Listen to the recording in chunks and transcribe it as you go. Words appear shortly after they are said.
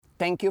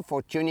Thank you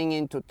for tuning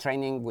in to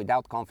Training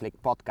Without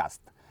Conflict podcast.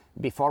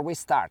 Before we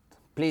start,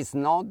 please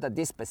note that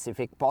this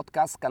specific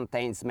podcast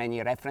contains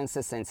many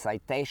references and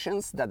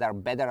citations that are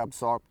better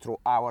absorbed through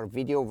our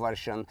video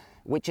version,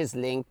 which is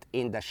linked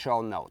in the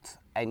show notes.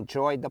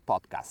 Enjoy the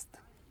podcast.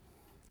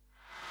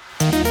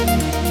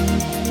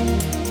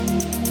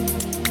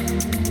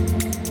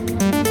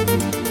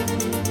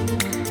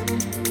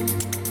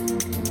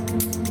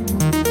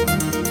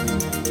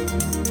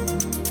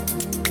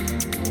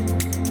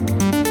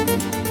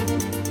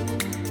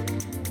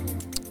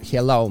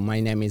 Hello, my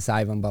name is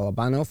Ivan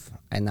Balabanov,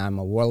 and I'm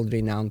a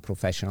world-renowned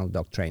professional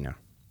dog trainer.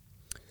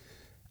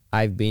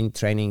 I've been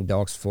training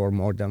dogs for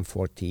more than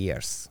 40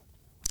 years.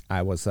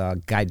 I was a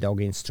guide dog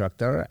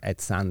instructor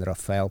at San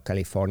Rafael,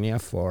 California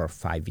for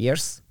 5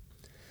 years.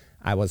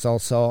 I was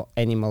also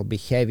animal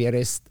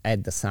behaviorist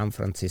at the San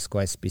Francisco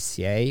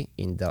SPCA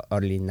in the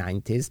early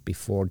 90s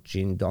before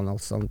Gene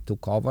Donaldson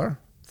took over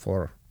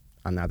for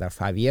another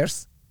 5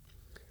 years.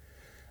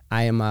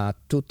 I am a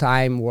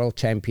two-time world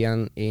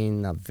champion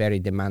in a very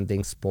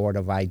demanding sport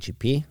of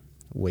IGP,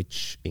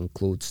 which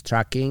includes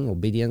tracking,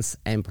 obedience,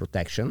 and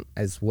protection,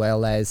 as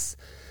well as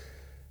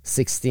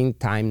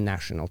 16-time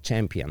national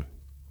champion.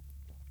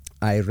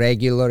 I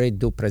regularly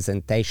do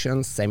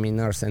presentations,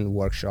 seminars, and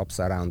workshops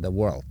around the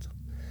world.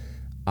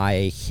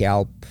 I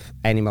help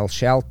animal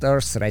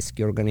shelters,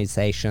 rescue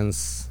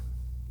organizations,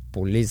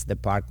 police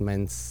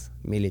departments,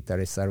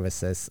 military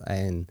services,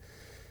 and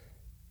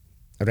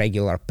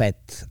regular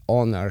pet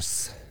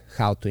owners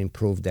how to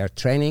improve their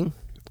training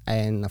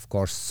and, of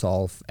course,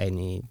 solve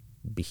any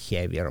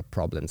behavioral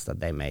problems that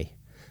they may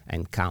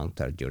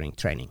encounter during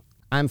training.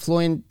 I'm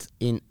fluent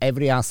in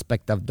every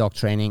aspect of dog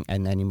training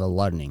and animal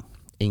learning,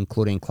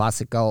 including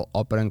classical,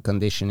 operant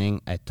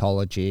conditioning,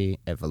 etology,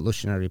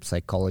 evolutionary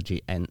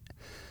psychology, and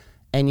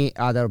any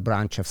other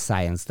branch of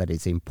science that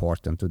is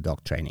important to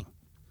dog training.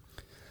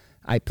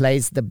 I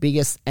place the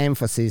biggest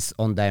emphasis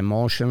on the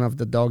emotion of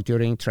the dog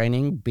during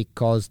training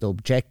because the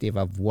objective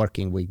of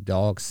working with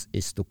dogs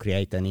is to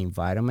create an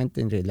environment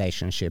and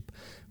relationship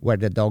where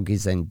the dog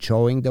is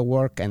enjoying the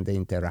work and the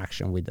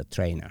interaction with the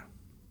trainer.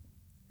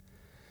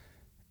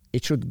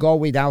 It should go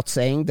without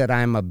saying that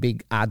I'm a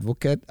big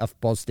advocate of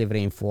positive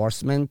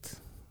reinforcement,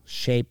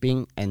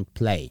 shaping, and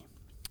play.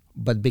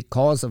 But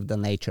because of the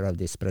nature of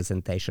this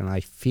presentation,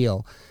 I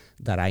feel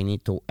that I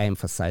need to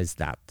emphasize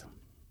that.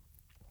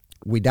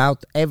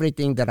 Without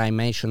everything that I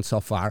mentioned so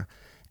far,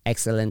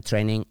 excellent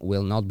training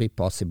will not be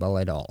possible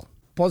at all.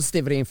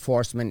 Positive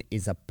reinforcement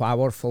is a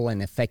powerful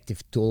and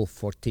effective tool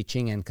for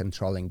teaching and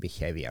controlling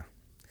behavior.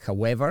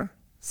 However,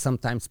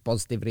 sometimes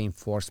positive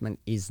reinforcement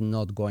is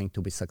not going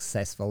to be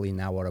successful in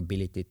our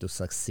ability to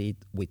succeed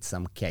with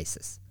some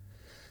cases.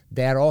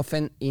 There are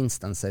often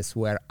instances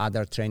where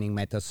other training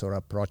methods or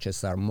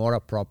approaches are more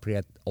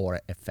appropriate or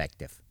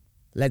effective.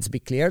 Let's be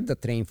clear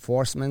that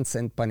reinforcements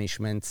and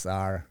punishments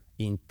are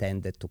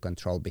intended to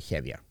control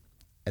behavior.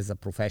 As a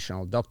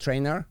professional dog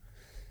trainer,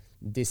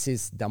 this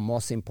is the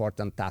most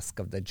important task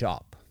of the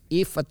job.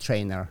 If a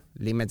trainer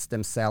limits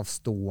themselves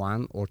to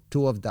one or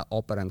two of the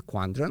operant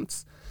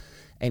quadrants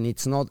and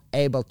it's not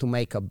able to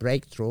make a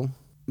breakthrough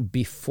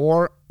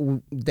before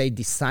they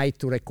decide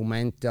to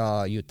recommend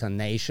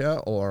euthanasia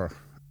or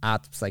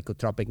add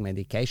psychotropic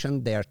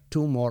medication, there are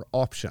two more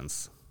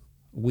options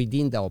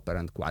within the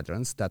operant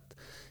quadrants that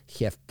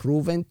have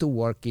proven to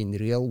work in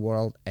real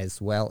world as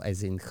well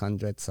as in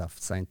hundreds of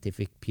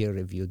scientific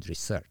peer-reviewed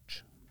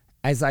research.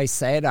 As I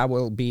said, I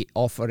will be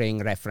offering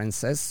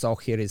references, so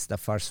here is the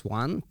first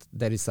one.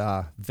 There is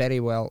a very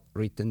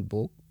well-written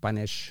book,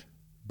 Punish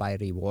by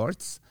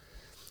Rewards.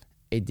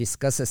 It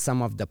discusses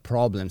some of the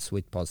problems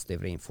with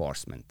positive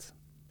reinforcement.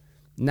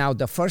 Now,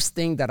 the first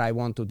thing that I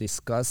want to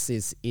discuss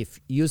is if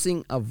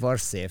using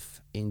aversive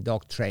in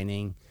dog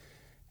training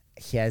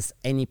has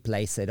any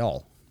place at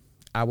all.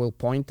 I will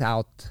point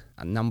out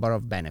a number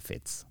of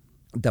benefits.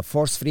 The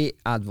force-free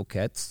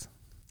advocates,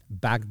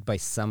 backed by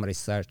some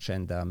research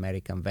and the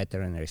American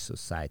Veterinary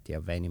Society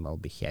of Animal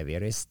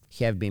Behaviorists,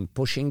 have been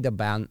pushing the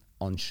ban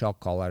on shock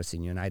collars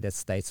in the United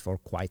States for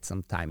quite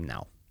some time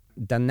now.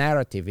 The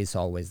narrative is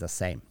always the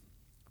same.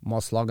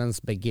 Most slogans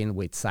begin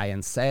with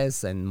science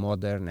says, and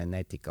modern and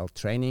ethical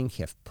training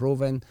have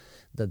proven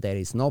that there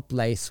is no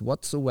place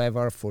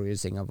whatsoever for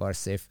using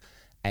aversive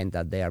and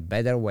that there are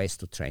better ways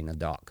to train a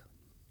dog.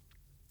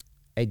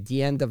 At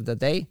the end of the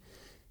day,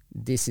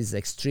 this is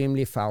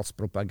extremely false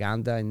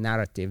propaganda and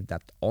narrative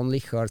that only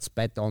hurts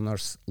pet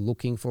owners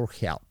looking for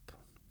help.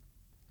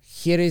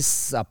 Here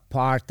is a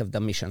part of the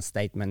mission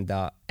statement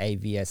the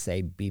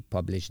AVSAB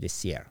published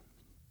this year.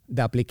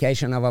 The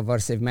application of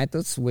aversive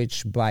methods,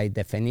 which by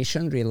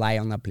definition rely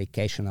on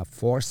application of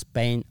force,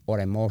 pain, or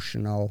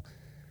emotional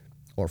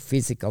or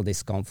physical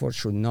discomfort,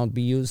 should not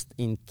be used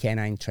in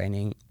canine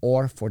training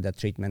or for the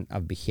treatment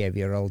of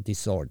behavioral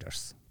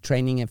disorders.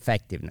 Training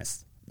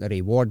effectiveness. The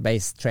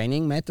reward-based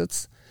training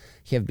methods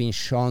have been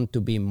shown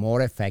to be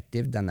more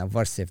effective than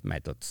aversive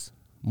methods.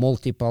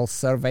 Multiple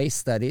survey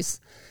studies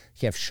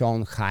have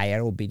shown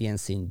higher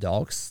obedience in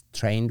dogs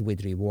trained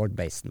with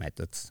reward-based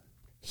methods.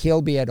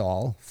 Hilby et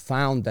al.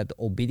 Found that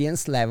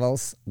obedience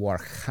levels were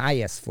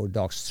highest for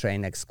dogs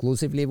trained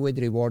exclusively with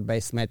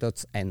reward-based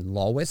methods and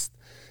lowest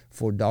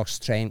for dogs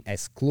trained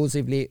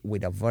exclusively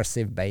with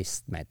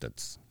aversive-based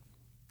methods.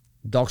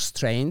 Dogs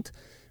trained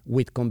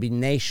with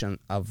combination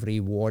of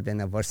reward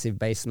and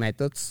aversive-based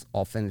methods,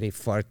 often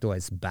referred to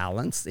as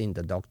balanced in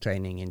the dog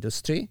training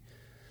industry,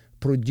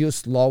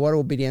 produced lower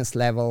obedience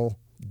level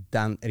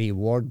than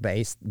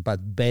reward-based,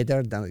 but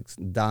better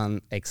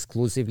than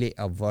exclusively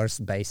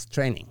averse-based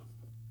training.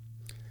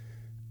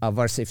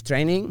 Aversive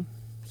training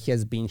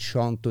has been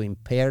shown to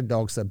impair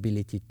dogs'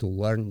 ability to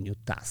learn new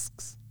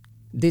tasks.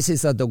 This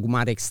is a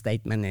dogmatic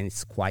statement and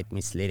it's quite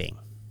misleading.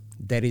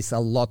 There is a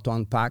lot to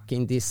unpack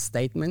in these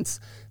statements,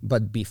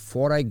 but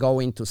before I go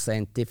into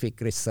scientific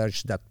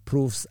research that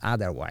proves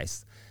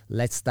otherwise,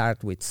 let's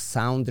start with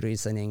sound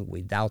reasoning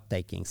without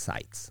taking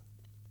sides.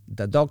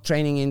 The dog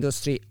training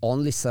industry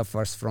only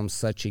suffers from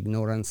such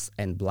ignorance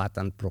and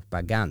blatant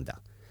propaganda.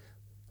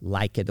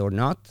 Like it or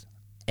not,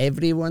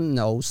 everyone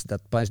knows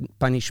that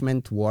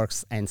punishment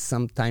works and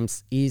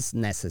sometimes is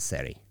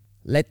necessary.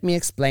 Let me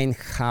explain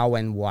how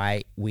and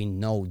why we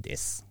know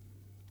this.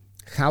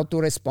 How to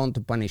respond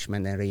to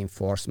punishment and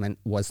reinforcement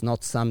was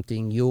not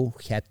something you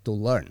had to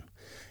learn.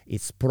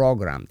 It's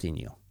programmed in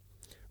you.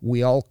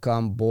 We all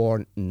come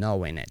born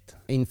knowing it.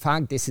 In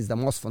fact, this is the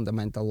most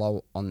fundamental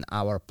law on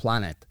our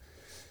planet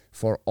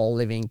for all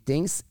living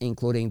things,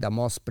 including the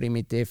most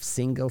primitive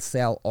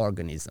single-cell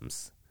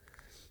organisms.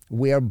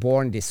 We are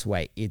born this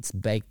way. It's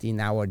baked in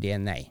our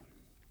DNA.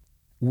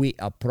 We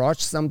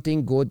approach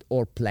something good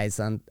or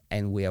pleasant,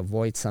 and we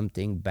avoid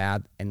something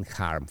bad and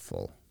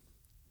harmful.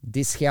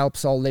 This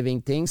helps all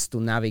living things to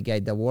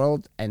navigate the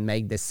world and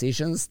make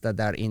decisions that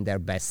are in their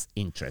best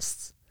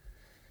interests.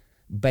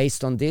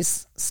 Based on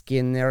this,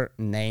 Skinner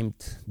named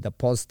the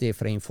positive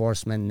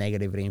reinforcement,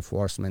 negative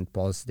reinforcement,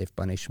 positive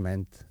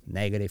punishment,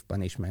 negative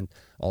punishment,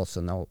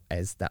 also known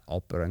as the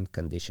operant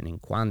conditioning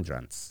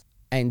quadrants.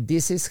 And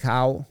this is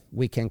how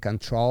we can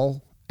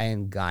control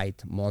and guide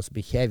most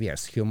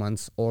behaviors,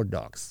 humans or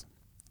dogs.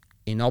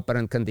 In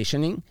operant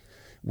conditioning,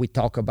 we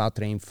talk about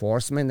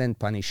reinforcement and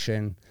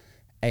punishment,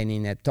 and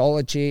in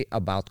etology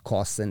about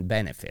costs and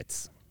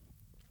benefits.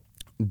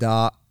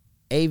 The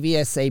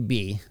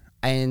AVSAB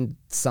and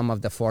some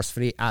of the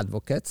force-free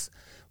advocates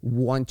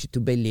want you to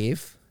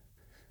believe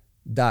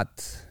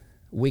that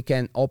we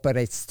can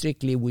operate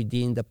strictly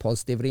within the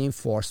positive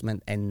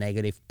reinforcement and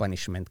negative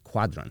punishment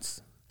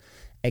quadrants,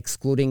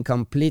 excluding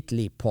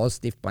completely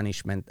positive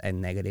punishment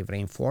and negative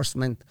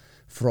reinforcement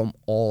from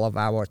all of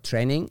our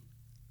training,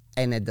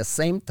 and at the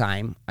same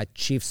time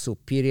achieve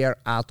superior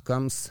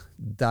outcomes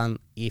than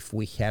if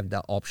we have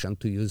the option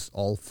to use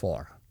all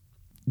four.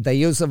 The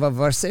use of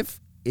aversive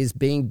is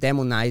being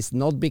demonized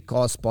not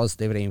because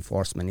positive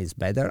reinforcement is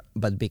better,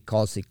 but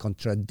because it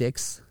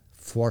contradicts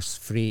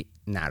force-free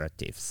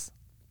narratives.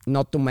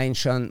 Not to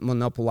mention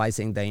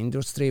monopolizing the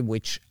industry,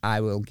 which I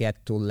will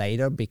get to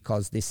later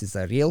because this is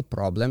a real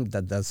problem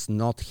that does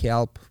not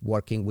help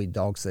working with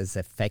dogs as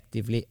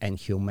effectively and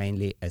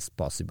humanely as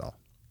possible.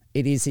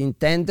 It is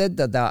intended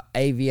that the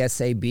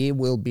AVSAB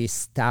will be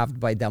staffed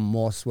by the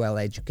most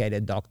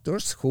well-educated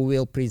doctors who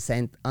will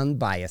present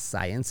unbiased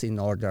science in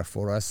order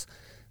for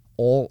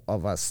all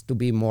of us to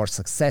be more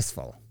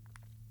successful.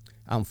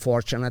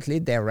 Unfortunately,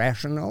 their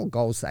rationale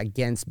goes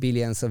against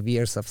billions of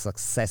years of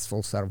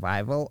successful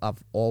survival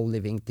of all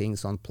living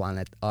things on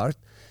planet Earth,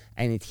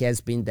 and it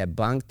has been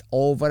debunked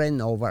over and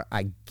over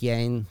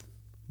again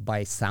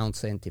by sound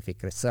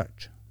scientific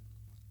research.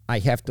 I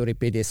have to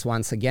repeat this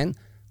once again.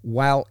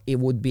 While it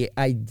would be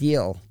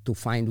ideal to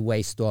find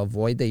ways to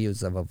avoid the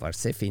use of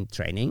aversive in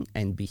training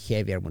and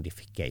behavior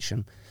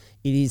modification,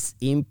 it is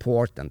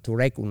important to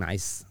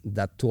recognize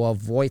that to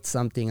avoid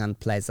something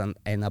unpleasant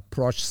and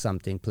approach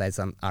something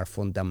pleasant are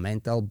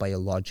fundamental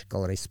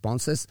biological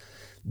responses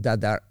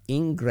that are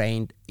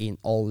ingrained in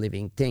all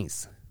living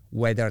things,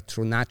 whether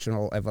through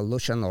natural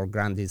evolution or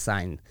grand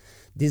design.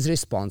 These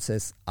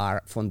responses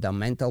are a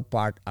fundamental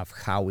part of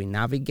how we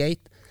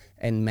navigate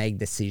and make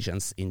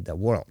decisions in the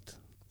world.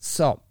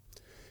 So,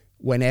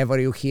 whenever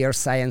you hear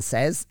science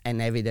says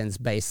and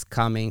evidence-based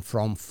coming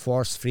from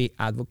force-free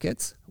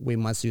advocates, we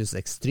must use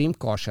extreme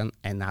caution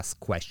and ask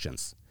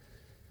questions.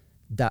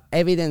 The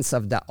evidence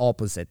of the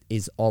opposite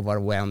is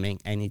overwhelming,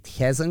 and it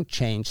hasn't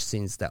changed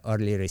since the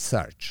early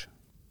research.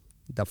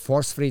 The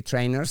force-free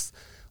trainers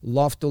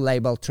love to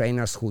label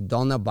trainers who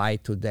don't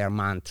abide to their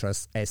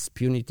mantras as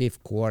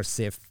punitive,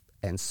 coercive,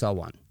 and so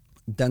on.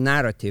 The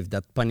narrative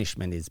that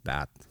punishment is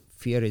bad,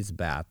 fear is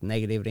bad,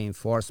 negative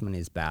reinforcement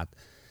is bad,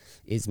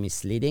 is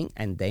misleading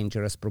and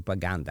dangerous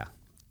propaganda.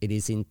 It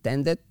is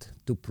intended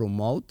to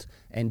promote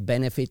and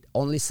benefit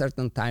only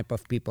certain type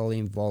of people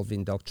involved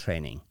in dog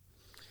training.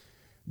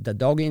 The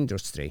dog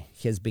industry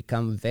has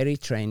become very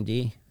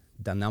trendy.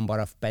 The number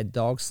of pet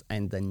dogs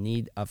and the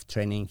need of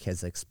training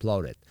has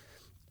exploded.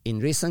 In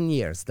recent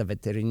years, the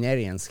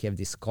veterinarians have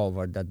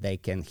discovered that they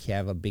can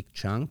have a big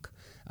chunk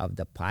of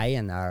the pie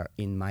and are,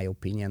 in my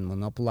opinion,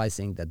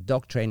 monopolizing the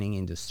dog training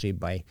industry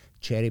by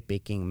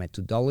cherry-picking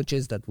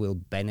methodologies that will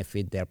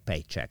benefit their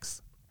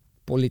paychecks.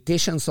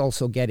 Politicians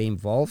also get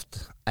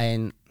involved,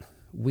 and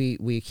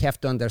we have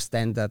to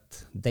understand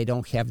that they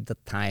don't have the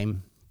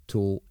time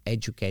to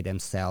educate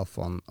themselves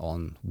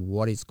on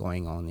what is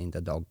going on in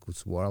the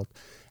dog's world,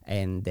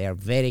 and they're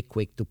very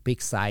quick to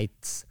pick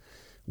sides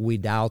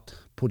without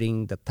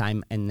putting the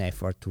time and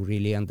effort to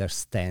really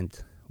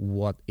understand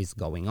what is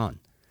going on.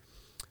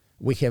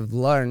 We have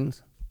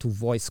learned to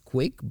voice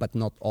quick but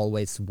not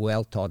always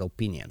well-thought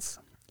opinions.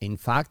 In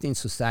fact, in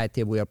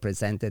society we are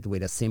presented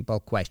with a simple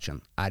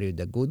question: are you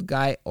the good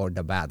guy or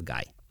the bad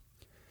guy?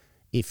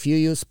 If you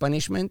use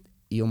punishment,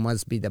 you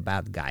must be the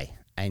bad guy.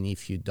 And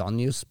if you don't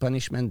use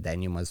punishment,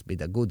 then you must be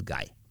the good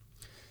guy.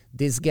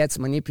 This gets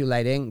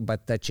manipulating by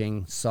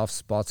touching soft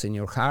spots in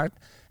your heart,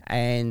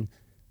 and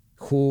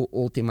who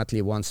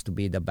ultimately wants to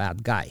be the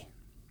bad guy.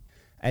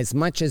 As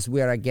much as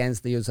we are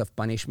against the use of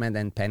punishment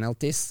and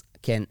penalties,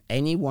 can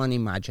anyone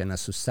imagine a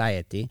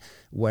society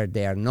where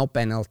there are no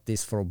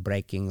penalties for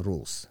breaking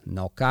rules,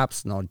 no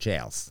cops, no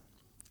jails?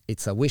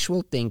 It's a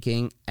wishful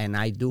thinking, and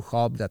I do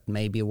hope that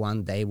maybe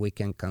one day we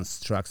can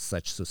construct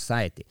such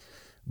society.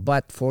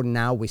 But for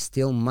now, we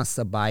still must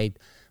abide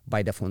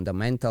by the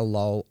fundamental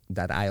law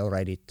that I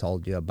already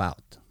told you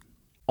about.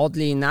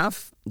 Oddly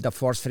enough, the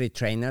force-free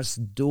trainers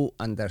do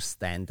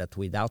understand that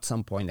without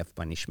some point of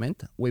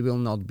punishment, we will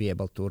not be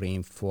able to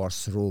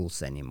reinforce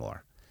rules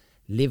anymore.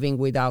 Living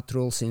without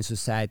rules in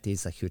society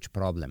is a huge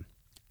problem.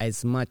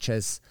 As much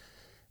as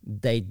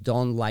they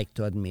don't like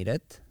to admit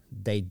it,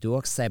 they do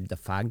accept the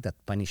fact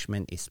that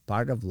punishment is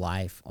part of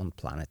life on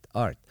planet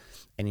Earth,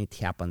 and it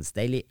happens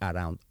daily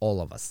around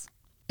all of us.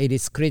 It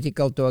is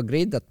critical to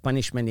agree that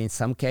punishment in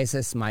some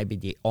cases might be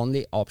the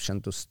only option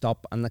to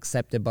stop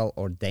unacceptable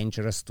or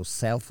dangerous to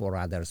self or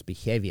others'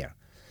 behavior.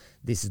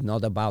 This is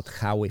not about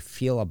how we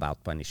feel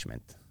about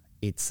punishment.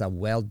 It's a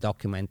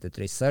well-documented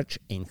research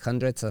in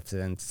hundreds of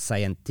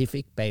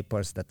scientific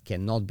papers that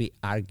cannot be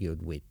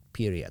argued with,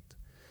 period.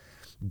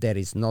 There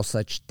is no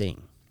such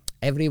thing.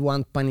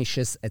 Everyone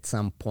punishes at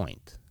some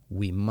point.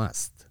 We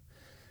must.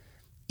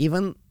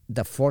 Even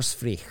the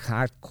force-free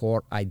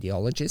hardcore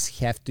ideologists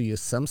have to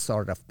use some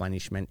sort of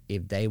punishment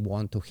if they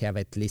want to have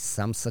at least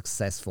some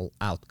successful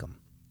outcome.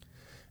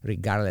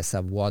 Regardless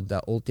of what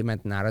the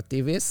ultimate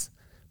narrative is,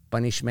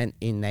 punishment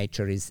in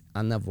nature is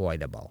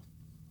unavoidable.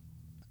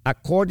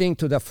 According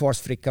to the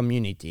force-free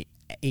community,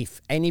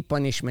 if any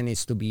punishment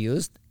is to be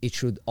used, it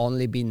should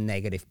only be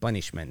negative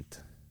punishment.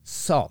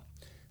 So,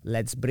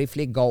 let's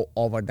briefly go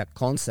over the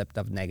concept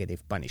of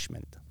negative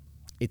punishment.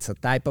 It's a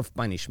type of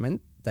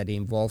punishment that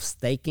involves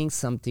taking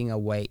something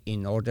away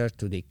in order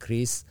to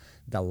decrease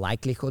the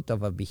likelihood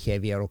of a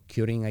behavior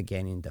occurring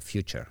again in the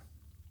future.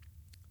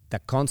 The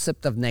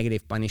concept of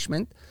negative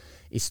punishment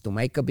is to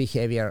make a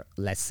behavior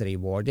less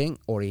rewarding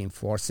or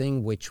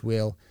reinforcing, which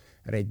will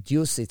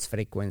reduce its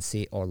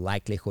frequency or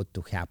likelihood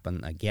to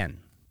happen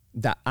again.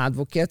 The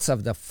advocates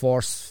of the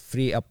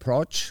force-free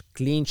approach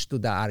clinch to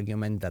the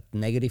argument that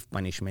negative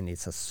punishment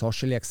is a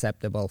socially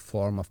acceptable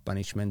form of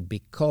punishment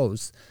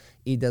because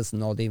it does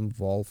not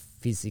involve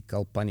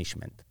physical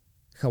punishment.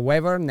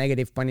 However,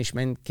 negative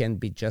punishment can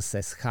be just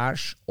as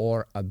harsh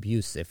or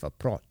abusive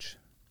approach.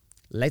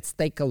 Let's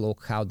take a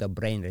look how the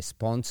brain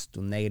responds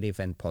to negative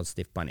and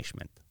positive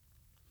punishment.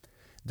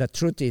 The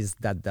truth is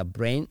that the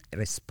brain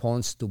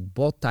responds to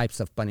both types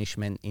of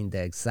punishment in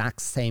the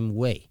exact same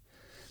way.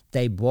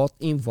 They both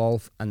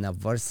involve an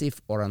aversive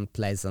or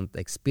unpleasant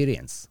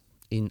experience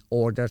in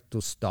order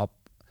to stop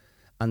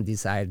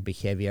undesired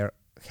behavior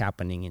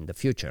happening in the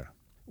future.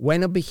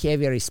 When a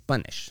behavior is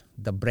punished,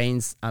 the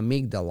brain's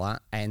amygdala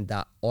and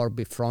the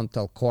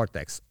orbifrontal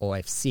cortex,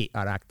 OFC,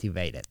 are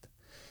activated.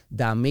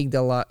 The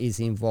amygdala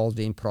is involved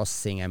in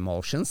processing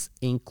emotions,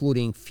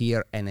 including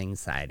fear and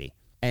anxiety,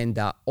 and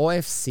the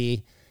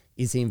OFC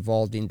is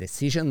involved in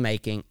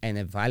decision-making and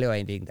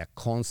evaluating the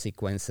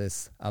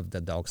consequences of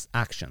the dog's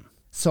action.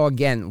 So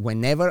again,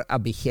 whenever a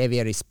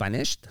behavior is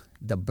punished,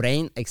 the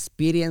brain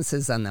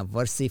experiences an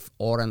aversive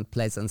or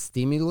unpleasant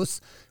stimulus,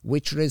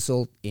 which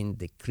result in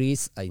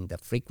decrease in the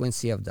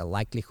frequency of the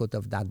likelihood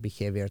of that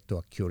behavior to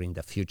occur in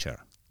the future.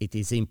 It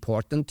is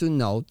important to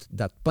note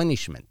that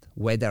punishment,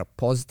 whether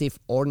positive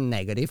or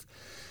negative,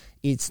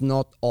 it's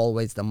not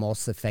always the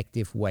most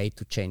effective way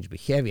to change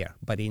behavior,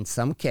 but in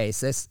some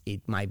cases,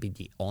 it might be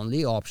the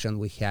only option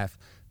we have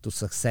to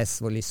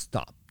successfully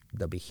stop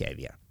the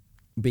behavior.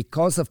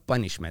 Because of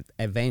punishment,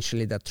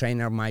 eventually the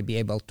trainer might be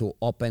able to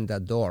open the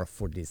door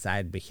for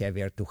desired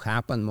behavior to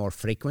happen more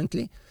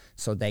frequently,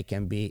 so they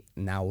can be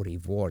now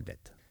rewarded.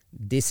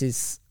 This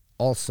is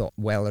also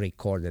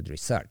well-recorded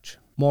research.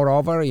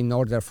 Moreover, in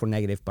order for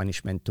negative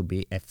punishment to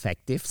be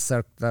effective,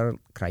 certain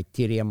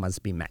criteria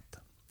must be met.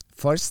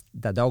 First,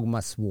 the dog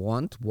must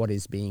want what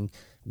is being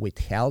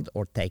withheld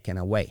or taken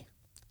away.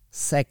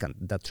 Second,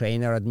 the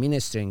trainer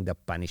administering the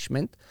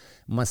punishment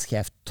must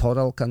have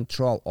total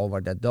control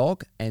over the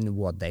dog and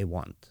what they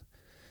want.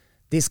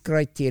 These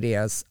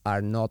criteria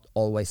are not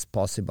always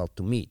possible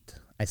to meet,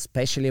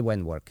 especially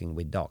when working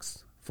with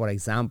dogs. For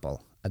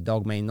example, a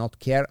dog may not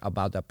care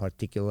about a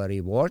particular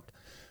reward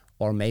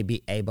or may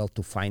be able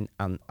to find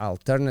an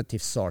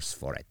alternative source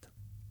for it.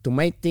 To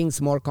make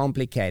things more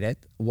complicated,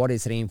 what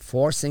is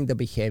reinforcing the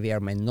behavior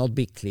may not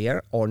be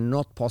clear or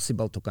not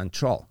possible to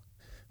control,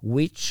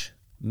 which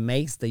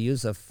makes the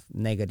use of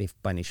negative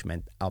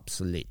punishment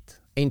obsolete.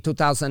 In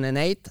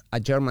 2008, a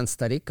German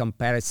study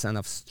comparison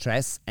of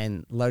stress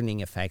and learning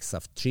effects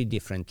of 3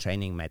 different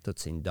training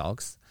methods in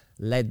dogs,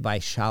 led by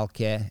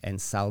Schalke and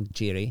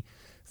Salgiri,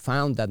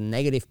 found that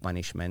negative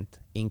punishment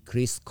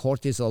increased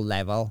cortisol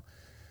level,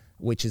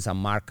 which is a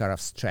marker of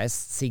stress,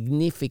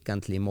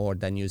 significantly more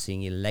than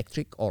using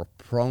electric or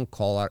prong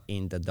collar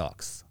in the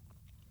dogs.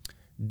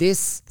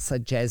 This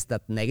suggests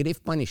that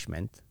negative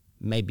punishment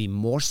may be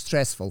more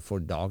stressful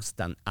for dogs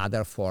than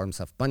other forms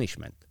of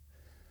punishment.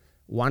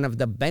 One of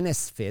the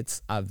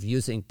benefits of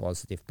using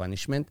positive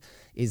punishment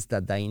is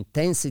that the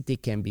intensity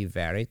can be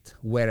varied,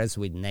 whereas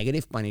with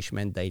negative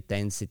punishment, the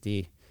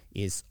intensity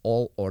is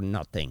all or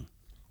nothing.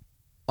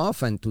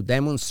 Often, to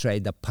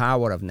demonstrate the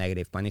power of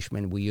negative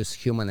punishment, we use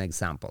human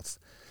examples.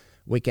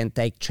 We can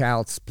take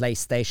child's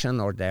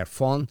PlayStation or their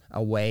phone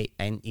away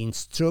and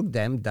instruct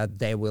them that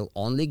they will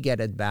only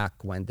get it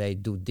back when they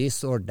do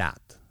this or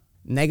that.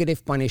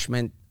 Negative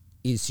punishment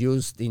is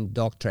used in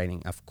dog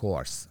training, of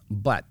course,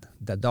 but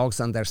the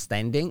dog's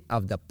understanding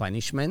of the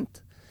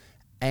punishment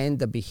and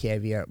the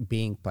behavior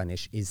being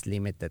punished is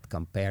limited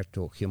compared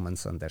to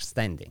humans'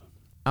 understanding.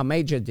 A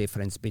major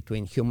difference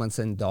between humans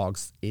and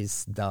dogs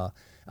is the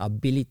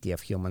ability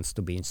of humans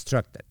to be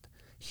instructed.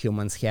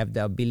 Humans have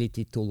the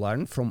ability to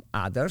learn from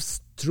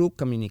others through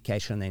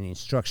communication and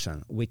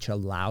instruction, which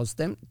allows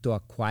them to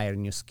acquire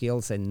new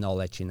skills and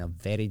knowledge in a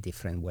very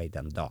different way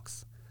than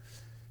dogs.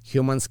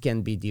 Humans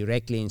can be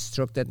directly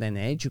instructed and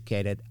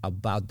educated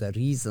about the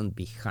reason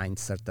behind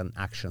certain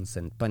actions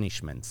and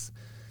punishments.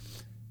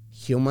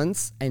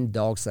 Humans and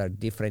dogs are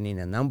different in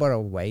a number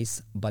of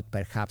ways, but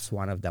perhaps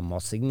one of the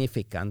most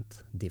significant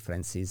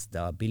differences is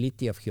the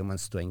ability of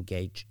humans to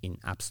engage in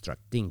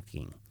abstract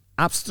thinking.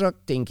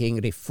 Abstract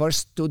thinking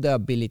refers to the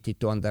ability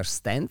to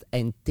understand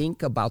and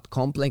think about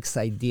complex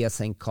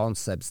ideas and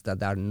concepts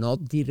that are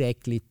not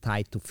directly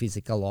tied to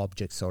physical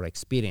objects or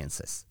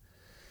experiences.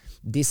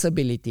 This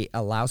ability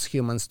allows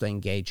humans to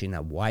engage in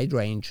a wide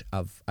range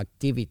of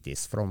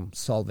activities, from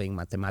solving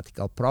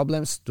mathematical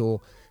problems to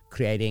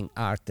creating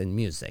art and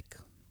music.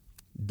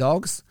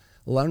 Dogs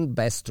learn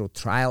best through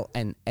trial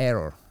and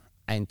error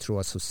and through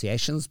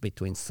associations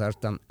between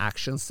certain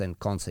actions and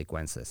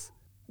consequences.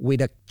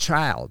 With a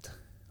child,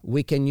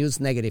 we can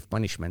use negative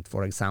punishment,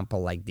 for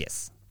example, like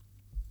this.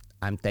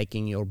 I'm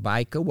taking your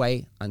bike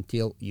away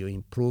until you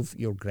improve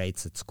your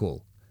grades at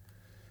school.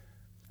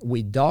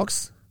 With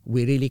dogs,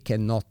 we really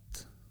cannot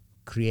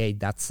create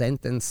that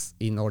sentence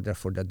in order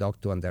for the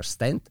dog to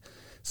understand.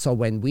 So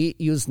when we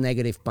use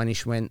negative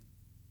punishment,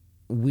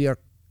 we are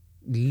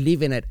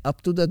leaving it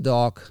up to the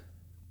dog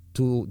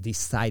to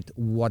decide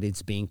what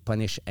is being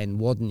punished and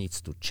what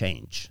needs to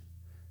change.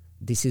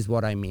 This is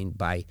what I mean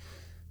by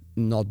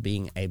not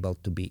being able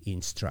to be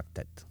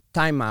instructed.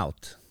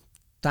 Timeout.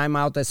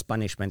 Timeout as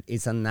punishment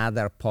is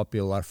another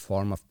popular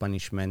form of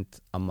punishment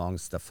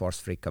amongst the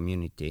force-free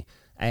community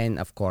and,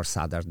 of course,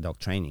 other dog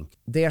training.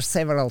 There are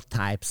several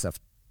types of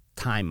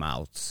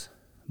timeouts,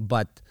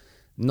 but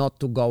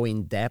not to go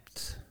in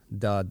depth,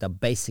 the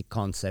basic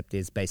concept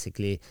is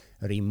basically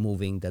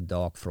removing the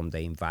dog from the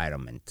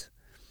environment.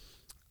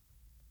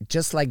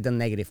 Just like the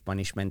negative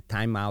punishment,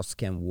 timeouts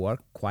can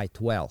work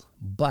quite well.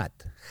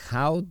 But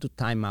how do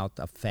timeouts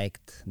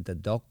affect the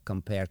dog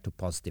compared to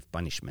positive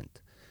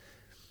punishment?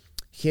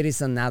 Here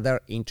is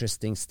another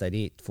interesting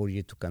study for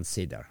you to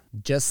consider.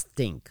 Just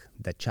think,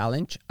 the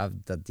challenge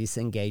of the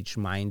disengaged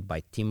mind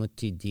by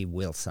Timothy D.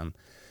 Wilson,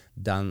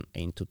 done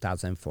in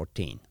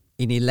 2014.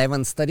 In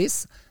 11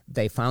 studies,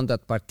 they found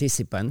that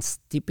participants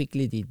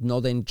typically did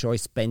not enjoy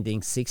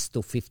spending 6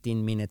 to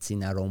 15 minutes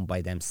in a room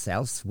by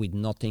themselves with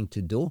nothing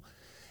to do,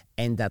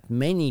 and that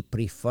many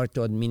prefer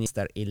to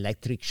administer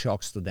electric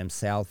shocks to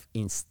themselves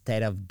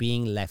instead of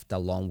being left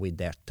alone with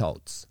their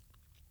thoughts.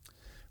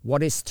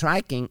 What is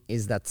striking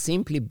is that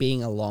simply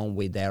being alone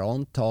with their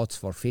own thoughts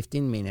for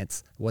 15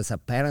 minutes was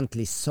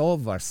apparently so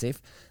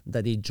aversive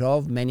that it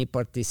drove many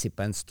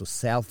participants to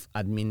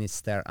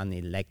self-administer an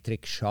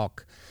electric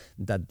shock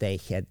that they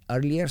had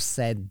earlier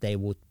said they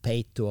would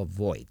pay to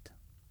avoid.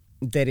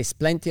 There is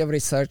plenty of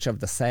research of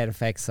the side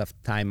effects of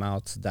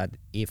timeouts that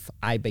if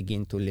I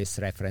begin to list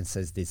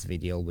references, this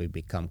video will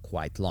become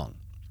quite long.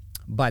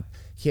 But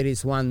here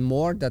is one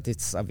more that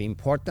is of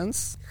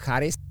importance.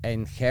 Harris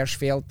and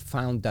Hirschfeld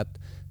found that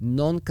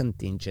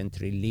non-contingent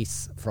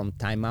release from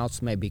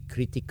timeouts may be a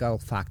critical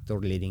factor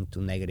leading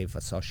to negative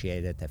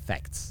associated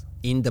effects.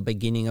 In the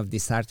beginning of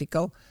this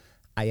article,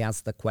 I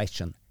asked the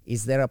question,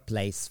 is there a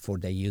place for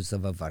the use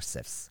of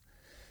aversives?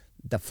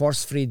 The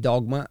force-free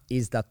dogma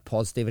is that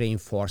positive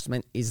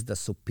reinforcement is the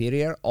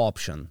superior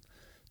option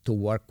to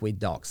work with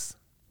dogs.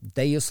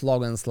 They use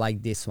slogans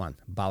like this one: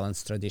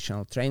 balanced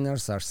traditional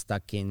trainers are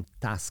stuck in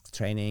task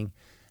training,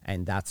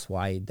 and that's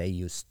why they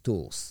use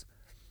tools.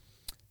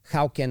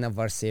 How can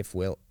aversive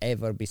will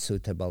ever be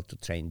suitable to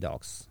train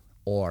dogs?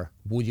 Or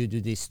would you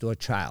do this to a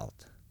child?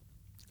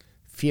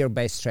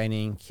 fear-based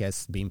training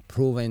has been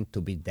proven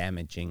to be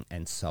damaging,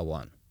 and so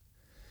on.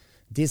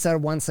 These are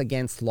once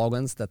again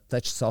slogans that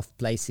touch soft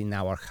place in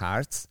our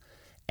hearts,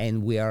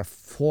 and we are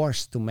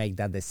forced to make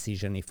that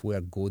decision if we are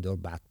a good or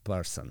bad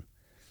person.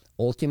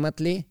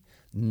 Ultimately,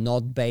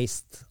 not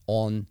based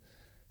on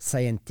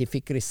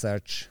scientific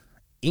research,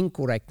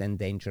 incorrect and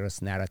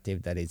dangerous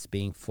narrative that is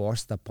being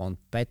forced upon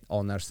pet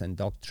owners and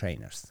dog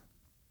trainers.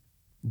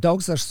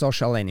 Dogs are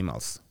social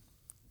animals.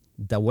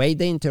 The way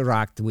they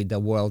interact with the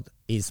world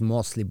is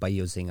mostly by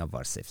using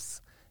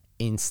aversives,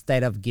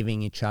 instead of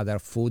giving each other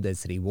food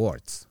as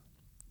rewards.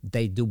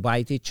 They do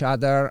bite each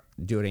other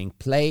during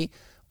play,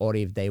 or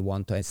if they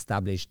want to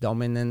establish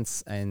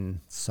dominance,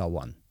 and so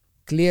on.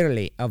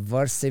 Clearly,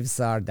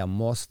 aversives are the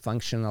most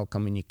functional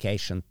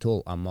communication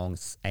tool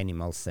amongst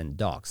animals and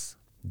dogs.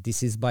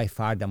 This is by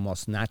far the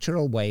most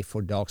natural way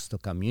for dogs to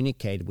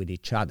communicate with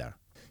each other.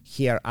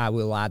 Here I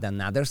will add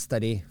another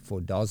study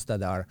for those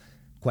that are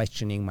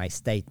questioning my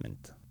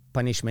statement.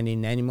 Punishment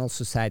in Animal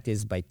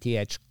Societies by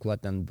T.H.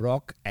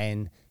 Clutton-Brock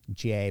and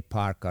G.A.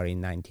 Parker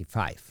in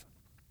 1995.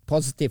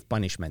 Positive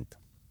punishment.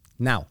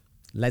 Now,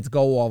 let's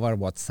go over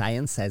what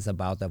science says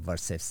about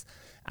aversives.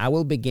 I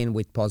will begin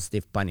with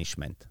positive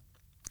punishment.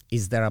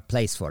 Is there a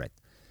place for it?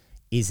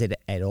 Is it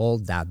at all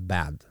that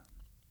bad?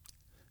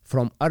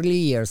 From early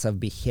years of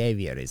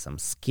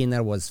behaviorism,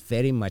 Skinner was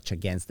very much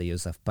against the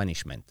use of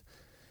punishment.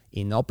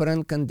 In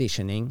operant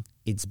conditioning,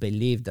 it's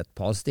believed that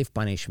positive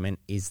punishment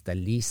is the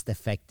least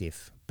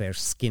effective, per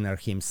Skinner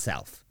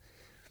himself.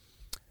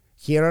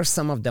 Here are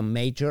some of the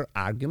major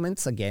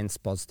arguments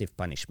against positive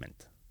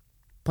punishment.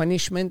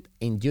 Punishment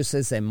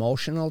induces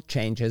emotional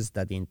changes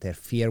that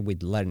interfere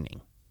with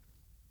learning.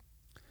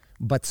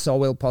 But so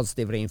will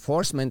positive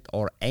reinforcement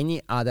or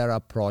any other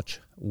approach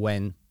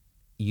when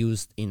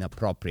used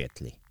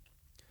inappropriately.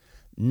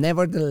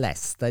 Nevertheless,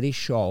 studies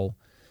show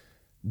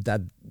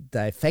that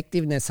the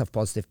effectiveness of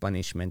positive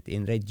punishment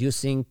in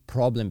reducing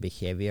problem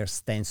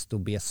behaviors tends to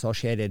be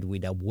associated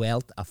with a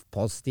wealth of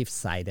positive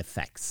side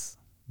effects.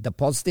 The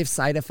positive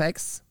side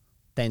effects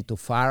tend to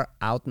far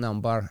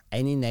outnumber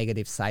any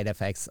negative side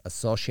effects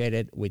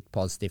associated with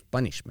positive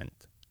punishment.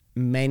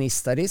 Many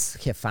studies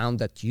have found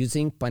that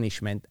using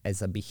punishment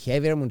as a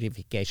behavior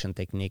modification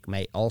technique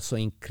may also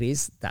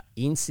increase the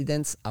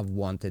incidence of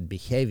wanted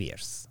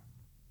behaviors.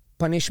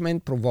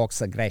 Punishment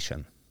provokes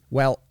aggression.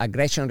 Well,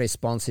 aggression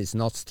response is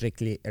not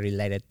strictly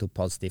related to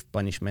positive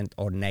punishment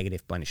or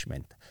negative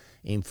punishment.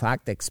 In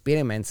fact,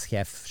 experiments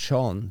have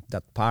shown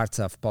that parts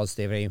of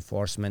positive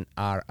reinforcement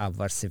are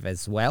aversive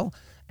as well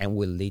and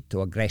will lead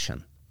to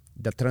aggression.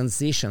 The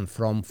transition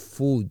from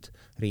food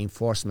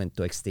reinforcement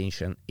to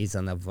extinction is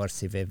an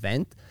aversive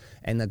event,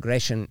 and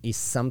aggression is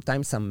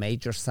sometimes a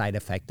major side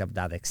effect of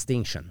that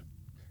extinction.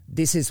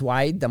 This is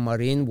why the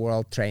marine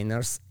world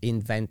trainers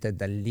invented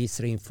the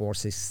least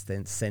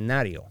reinforcing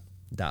scenario,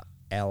 the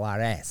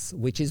LRS,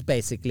 which is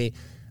basically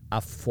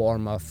a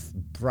form of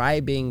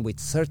bribing with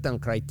certain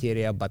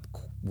criteria but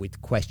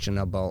with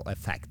questionable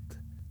effect.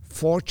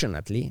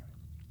 Fortunately,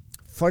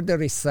 further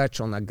research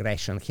on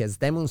aggression has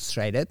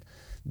demonstrated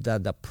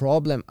that the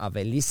problem of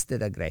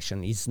elicited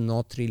aggression is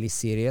not really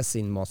serious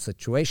in most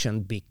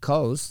situations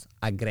because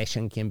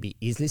aggression can be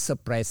easily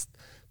suppressed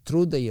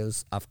through the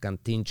use of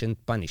contingent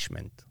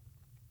punishment.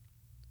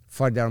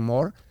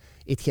 Furthermore,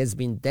 it has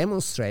been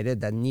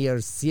demonstrated that near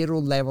zero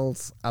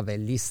levels of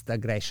illicit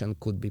aggression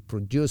could be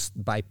produced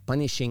by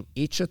punishing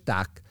each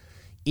attack,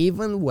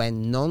 even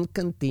when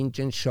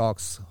non-contingent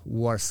shocks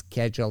were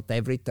scheduled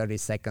every 30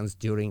 seconds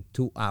during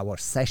 2-hour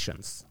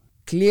sessions.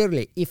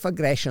 Clearly, if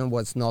aggression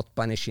was not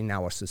punished in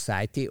our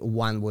society,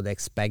 one would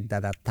expect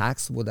that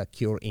attacks would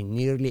occur in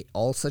nearly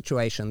all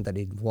situations that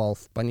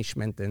involve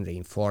punishment and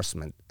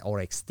reinforcement or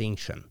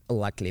extinction.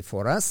 Luckily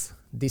for us,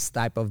 this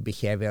type of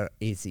behavior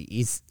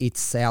is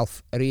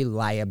itself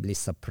reliably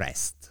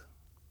suppressed.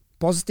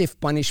 Positive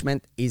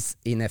punishment is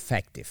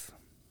ineffective.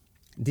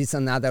 This is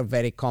another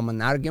very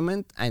common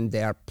argument, and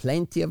there are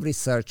plenty of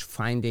research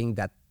finding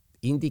that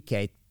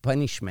indicate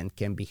punishment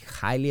can be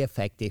highly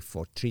effective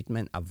for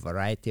treatment of a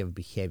variety of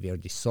behavior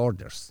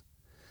disorders.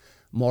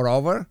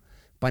 Moreover,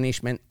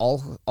 punishment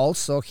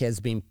also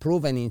has been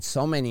proven in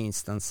so many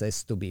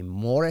instances to be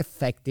more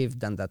effective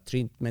than the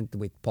treatment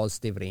with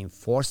positive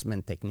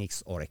reinforcement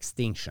techniques or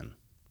extinction.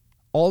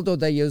 Although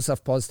the use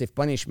of positive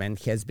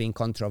punishment has been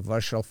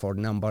controversial for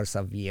numbers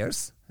of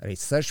years,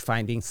 research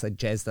findings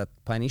suggest that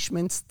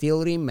punishment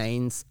still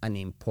remains an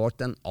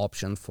important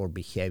option for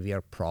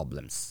behavior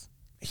problems.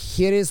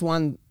 Here is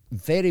one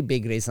very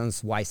big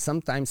reasons why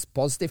sometimes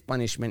positive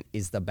punishment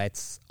is the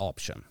best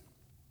option.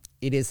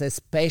 It is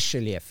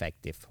especially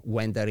effective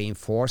when the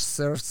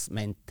reinforcers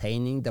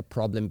maintaining the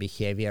problem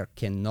behavior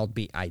cannot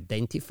be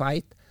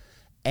identified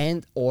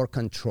and or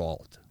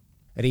controlled.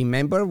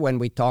 Remember when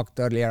we talked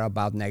earlier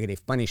about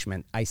negative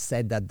punishment, I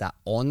said that the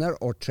owner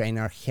or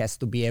trainer has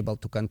to be able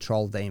to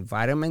control the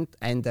environment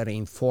and the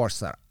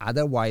reinforcer,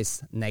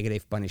 otherwise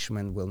negative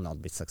punishment will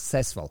not be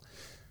successful.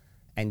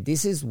 And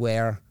this is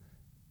where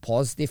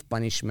positive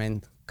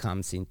punishment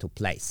comes into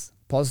place.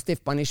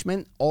 Positive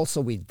punishment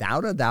also,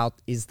 without a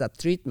doubt, is the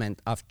treatment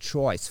of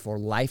choice for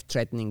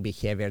life-threatening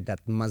behavior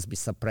that must be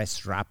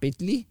suppressed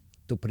rapidly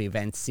to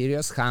prevent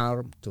serious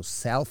harm to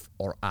self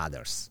or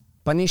others.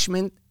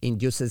 Punishment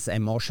induces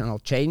emotional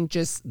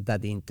changes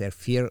that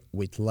interfere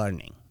with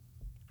learning.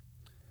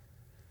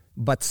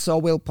 But so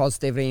will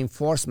positive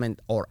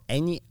reinforcement or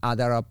any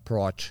other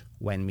approach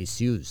when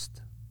misused.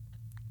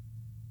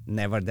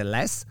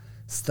 Nevertheless,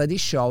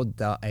 studies showed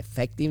the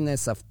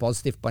effectiveness of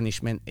positive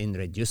punishment in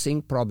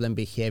reducing problem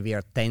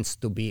behavior tends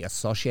to be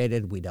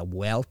associated with a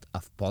wealth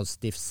of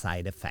positive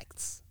side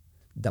effects.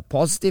 The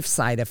positive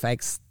side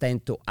effects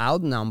tend to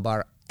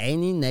outnumber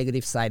any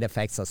negative side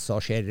effects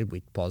associated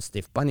with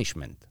positive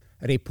punishment.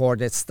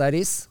 Reported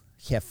studies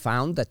have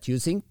found that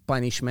using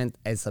punishment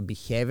as a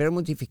behavior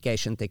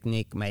modification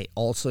technique may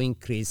also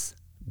increase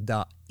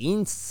the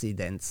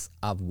incidence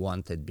of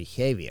wanted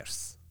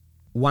behaviors.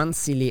 One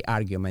silly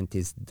argument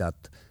is that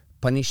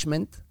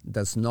punishment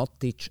does not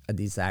teach a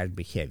desired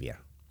behavior.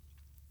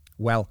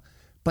 Well,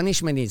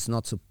 punishment is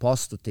not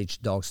supposed to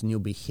teach dogs new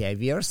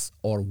behaviors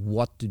or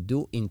what to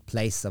do in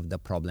place of the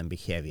problem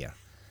behavior.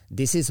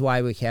 This is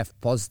why we have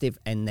positive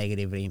and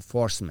negative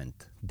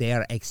reinforcement. They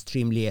are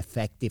extremely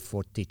effective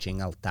for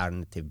teaching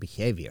alternative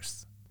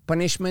behaviors.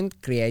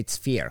 Punishment creates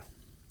fear.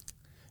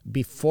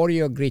 Before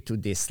you agree to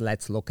this,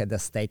 let's look at the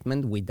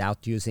statement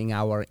without using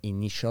our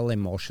initial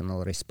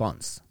emotional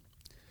response.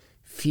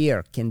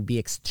 Fear can be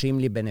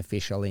extremely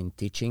beneficial in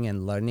teaching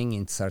and learning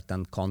in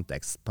certain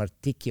contexts,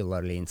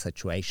 particularly in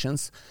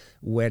situations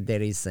where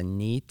there is a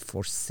need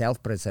for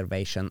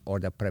self-preservation or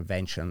the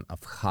prevention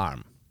of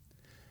harm.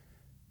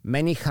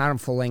 Many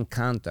harmful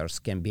encounters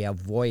can be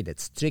avoided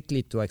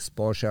strictly to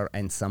exposure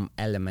and some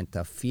element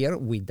of fear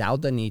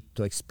without the need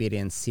to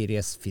experience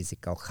serious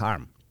physical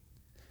harm.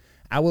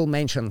 I will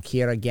mention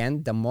here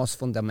again the most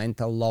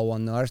fundamental law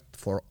on earth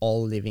for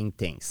all living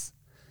things.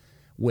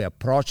 We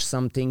approach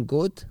something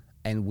good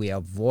and we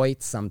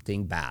avoid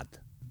something bad.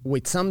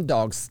 With some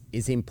dogs,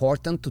 it's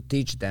important to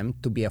teach them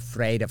to be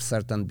afraid of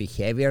certain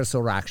behaviors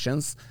or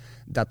actions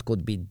that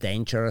could be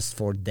dangerous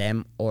for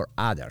them or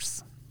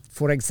others.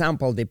 For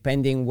example,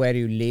 depending where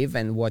you live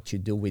and what you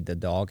do with the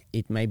dog,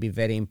 it may be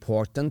very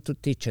important to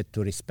teach it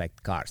to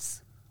respect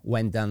cars.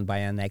 When done by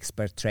an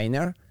expert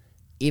trainer,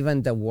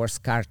 even the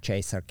worst car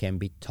chaser can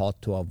be taught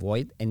to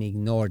avoid and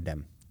ignore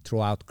them,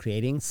 throughout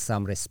creating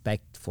some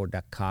respect for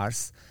the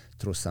cars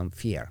through some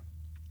fear.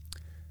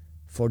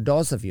 For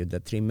those of you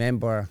that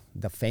remember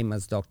the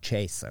famous dog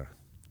chaser,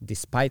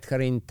 despite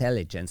her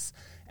intelligence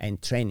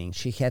and training,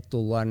 she had to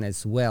learn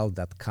as well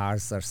that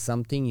cars are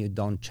something you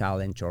don't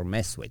challenge or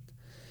mess with.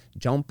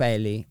 John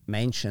Paley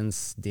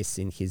mentions this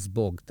in his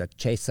book, that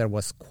Chaser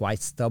was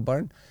quite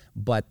stubborn,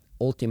 but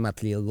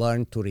ultimately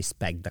learned to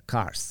respect the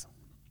cars.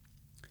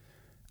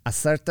 A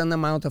certain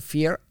amount of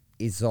fear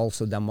is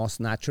also the most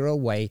natural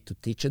way to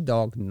teach a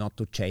dog not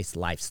to chase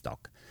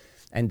livestock,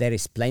 and there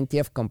is plenty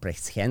of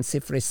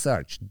comprehensive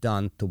research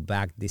done to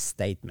back this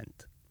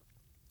statement.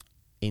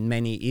 In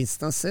many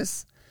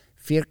instances,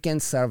 fear can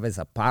serve as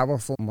a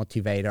powerful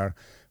motivator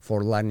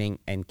for learning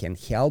and can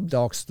help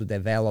dogs to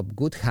develop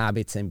good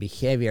habits and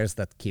behaviors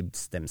that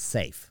keeps them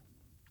safe.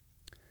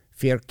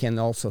 Fear can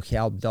also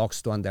help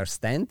dogs to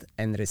understand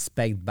and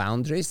respect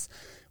boundaries,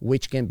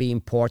 which can be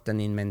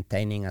important in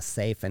maintaining a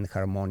safe and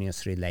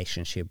harmonious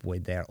relationship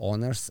with their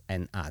owners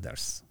and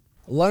others.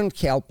 Learned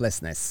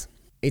helplessness.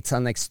 It's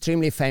an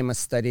extremely famous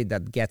study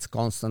that gets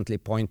constantly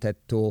pointed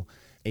to.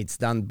 It's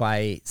done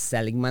by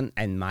Seligman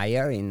and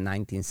Meyer in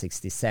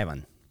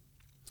 1967.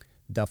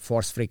 The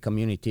force-free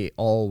community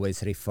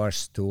always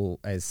refers to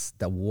as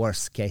the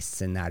worst case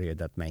scenario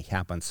that may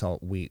happen, so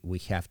we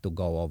have to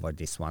go over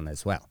this one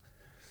as well.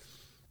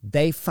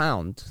 They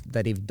found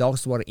that if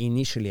dogs were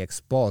initially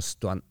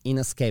exposed to an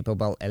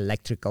inescapable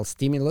electrical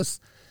stimulus,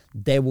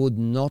 they would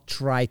not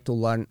try to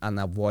learn an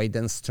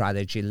avoidance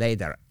strategy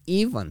later,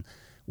 even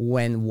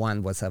when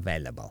one was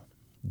available.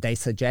 They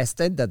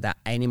suggested that the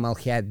animal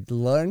had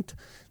learned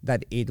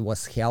that it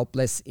was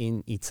helpless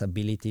in its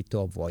ability to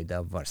avoid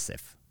the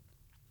aversive.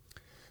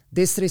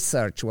 This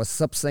research was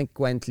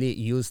subsequently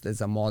used as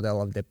a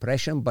model of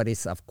depression, but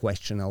is of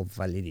questionable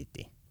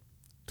validity.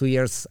 2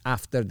 years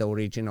after the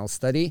original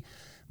study,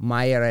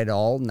 Meyer et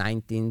al.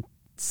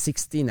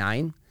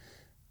 1969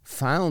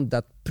 found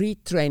that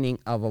pre-training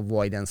of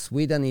avoidance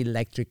with an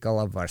electrical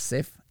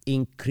aversive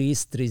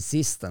increased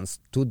resistance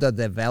to the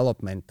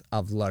development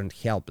of learned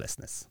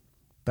helplessness,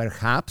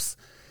 perhaps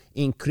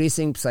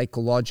increasing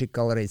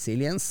psychological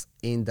resilience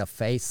in the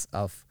face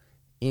of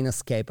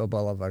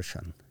inescapable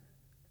aversion.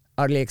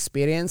 Early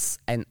experience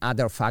and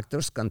other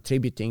factors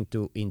contributing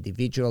to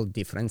individual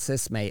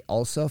differences may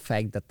also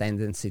affect the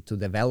tendency to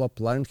develop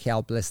learned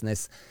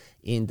helplessness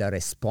in the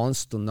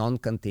response to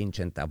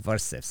non-contingent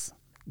aversives.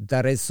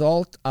 The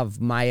result of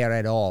Meyer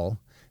et al.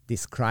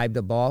 Described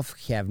above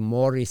have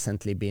more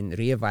recently been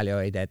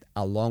reevaluated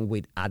along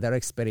with other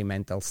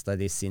experimental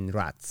studies in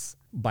rats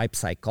by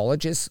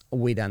psychologists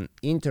with an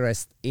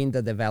interest in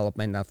the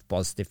development of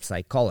positive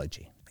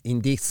psychology.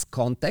 In this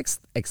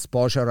context,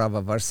 exposure of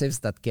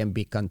aversives that can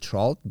be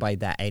controlled by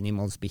the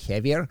animal's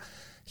behavior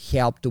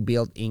help to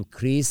build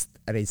increased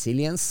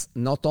resilience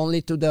not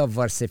only to the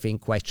aversive in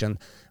question,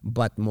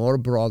 but more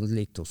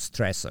broadly to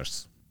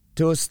stressors.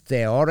 Thus,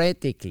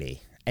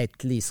 theoretically,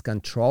 at least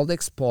controlled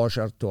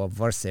exposure to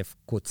aversive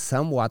could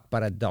somewhat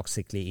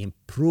paradoxically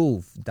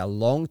improve the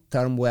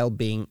long-term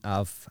well-being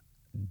of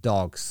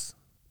dogs.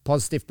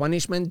 Positive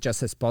punishment,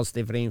 just as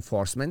positive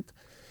reinforcement,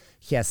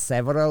 has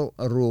several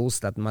rules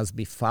that must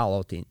be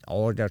followed in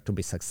order to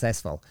be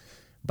successful.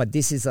 But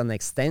this is an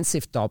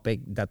extensive topic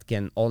that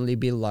can only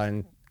be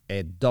learned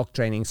at dog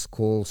training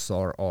schools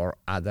or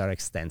other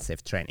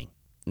extensive training.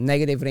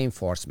 Negative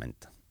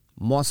reinforcement.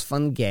 Most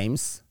fun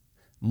games,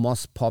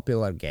 most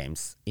popular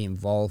games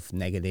involve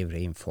negative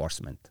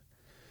reinforcement.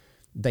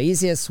 The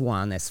easiest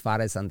one as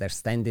far as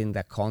understanding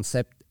the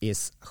concept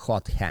is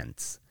hot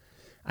hands.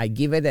 I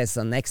give it as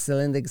an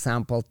excellent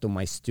example to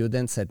my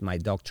students at my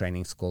dog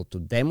training school to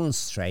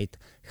demonstrate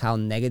how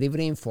negative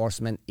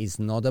reinforcement is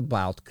not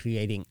about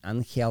creating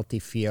unhealthy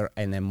fear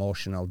and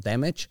emotional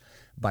damage,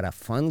 but a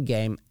fun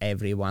game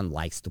everyone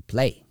likes to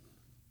play.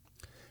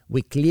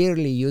 We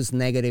clearly use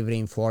negative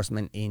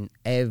reinforcement in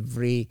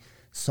every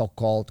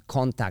so-called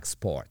contact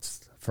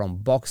sports, from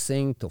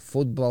boxing to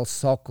football,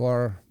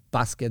 soccer,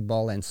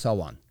 basketball, and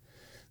so on.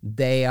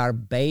 They are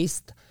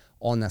based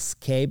on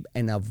escape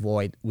and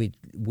avoid,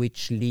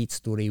 which leads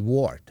to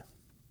reward.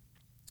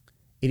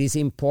 It is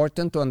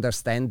important to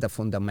understand the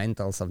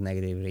fundamentals of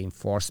negative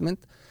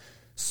reinforcement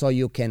so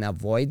you can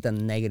avoid the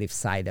negative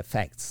side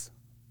effects.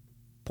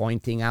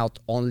 Pointing out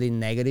only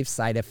negative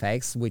side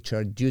effects which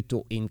are due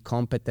to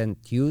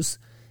incompetent use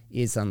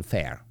is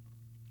unfair.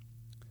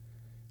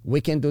 We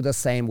can do the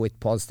same with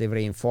positive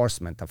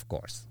reinforcement, of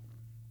course.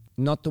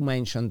 Not to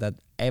mention that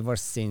ever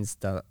since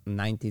the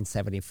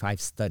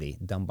 1975 study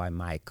done by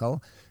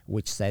Michael,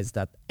 which says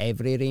that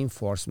every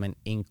reinforcement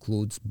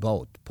includes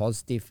both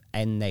positive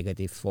and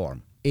negative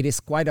form. It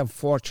is quite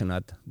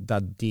unfortunate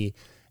that the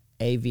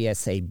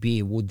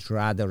AVSAB would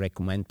rather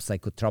recommend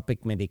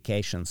psychotropic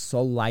medication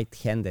so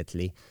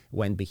light-handedly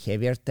when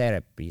behavior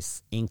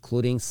therapies,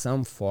 including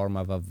some form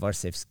of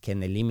aversives,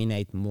 can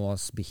eliminate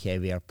most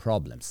behavior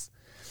problems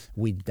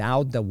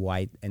without the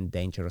wide and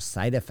dangerous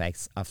side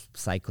effects of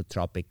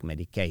psychotropic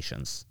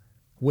medications.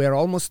 We're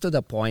almost to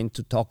the point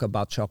to talk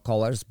about shock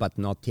collars, but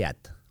not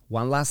yet.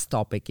 One last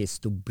topic is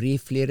to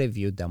briefly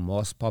review the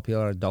most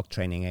popular dog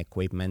training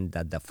equipment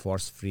that the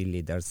force-free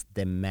leaders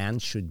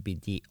demand should be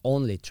the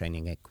only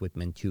training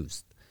equipment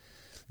used.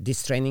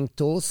 These training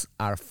tools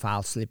are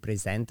falsely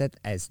presented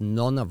as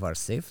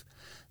non-aversive,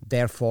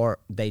 therefore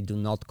they do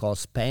not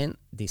cause pain,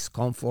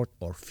 discomfort,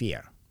 or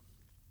fear.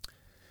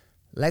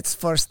 Let's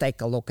first take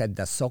a look at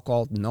the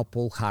so-called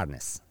no-pull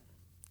harness.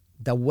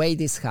 The way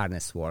this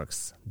harness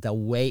works, the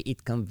way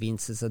it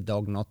convinces a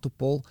dog not to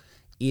pull,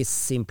 is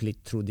simply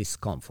through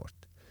discomfort.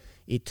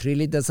 It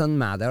really doesn't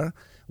matter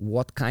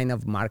what kind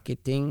of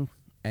marketing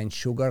and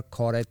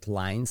sugar-coated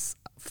lines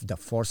the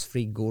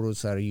force-free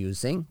gurus are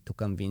using to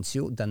convince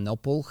you the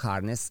no-pull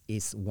harness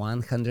is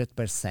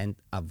 100%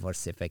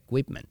 aversive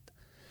equipment.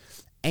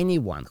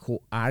 Anyone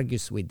who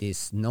argues with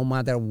this, no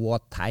matter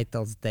what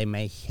titles they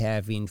may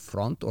have in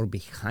front or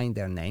behind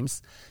their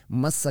names,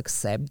 must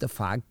accept the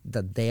fact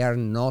that they are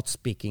not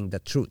speaking the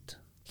truth.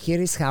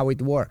 Here is how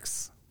it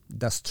works.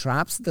 The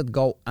straps that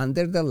go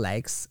under the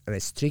legs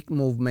restrict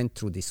movement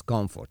through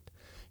discomfort.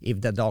 If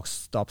the dog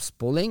stops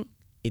pulling,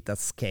 it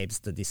escapes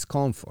the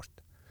discomfort.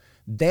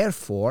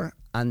 Therefore,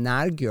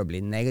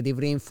 unarguably, negative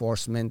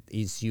reinforcement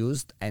is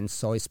used, and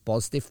so is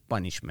positive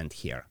punishment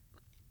here.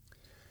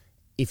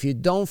 If you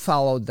don't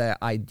follow the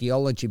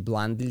ideology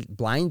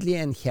blindly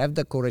and have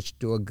the courage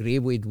to agree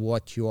with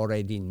what you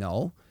already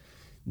know,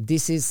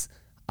 this is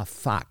a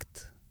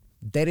fact.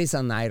 There is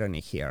an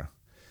irony here.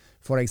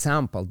 For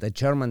example, the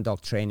German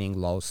dog training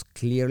laws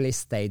clearly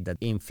state that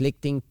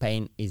inflicting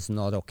pain is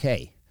not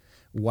okay,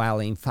 while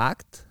in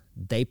fact,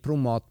 they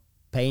promote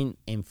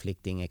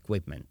pain-inflicting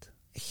equipment.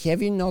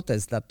 Have you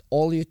noticed that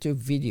all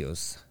YouTube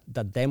videos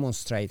that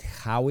demonstrate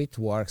how it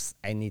works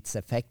and its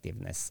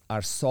effectiveness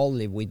are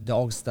solely with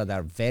dogs that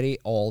are very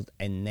old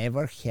and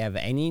never have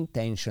any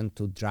intention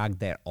to drag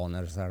their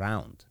owners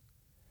around?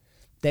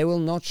 They will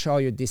not show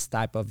you this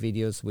type of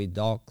videos with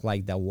dogs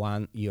like the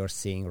one you're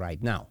seeing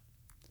right now.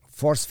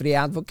 Force-free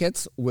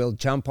advocates will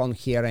jump on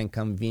here and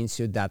convince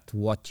you that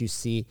what you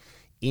see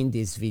in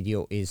this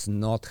video is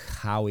not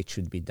how it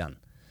should be done.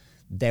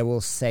 They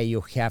will say you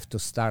have to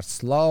start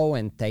slow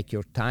and take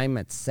your time,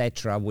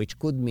 etc., which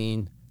could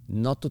mean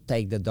not to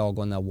take the dog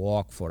on a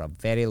walk for a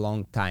very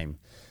long time,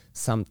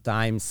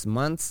 sometimes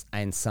months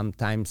and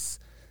sometimes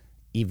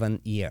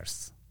even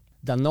years.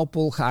 The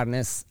no-pull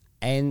harness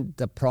and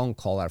the prong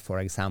collar, for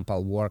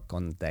example, work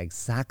on the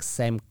exact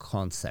same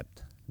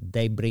concept.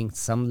 They bring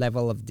some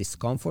level of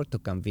discomfort to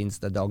convince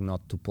the dog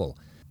not to pull.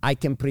 I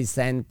can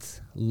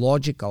present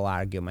logical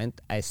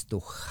argument as to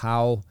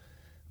how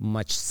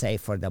much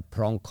safer the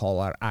prong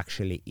collar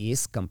actually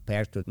is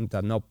compared to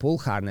the no-pull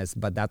harness,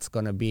 but that's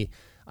going to be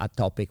a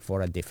topic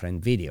for a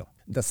different video.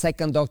 The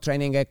second dog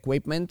training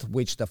equipment,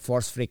 which the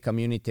force-free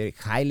community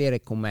highly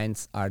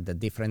recommends, are the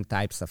different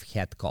types of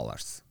head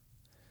collars.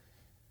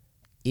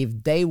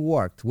 If they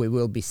worked, we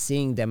will be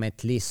seeing them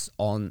at least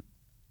on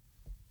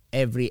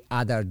every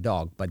other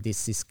dog, but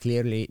this is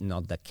clearly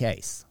not the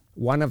case.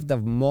 One of the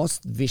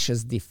most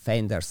vicious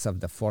defenders of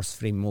the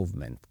force-free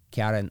movement,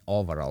 Karen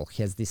Overall,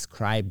 has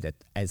described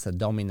it as a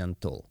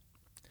dominant tool.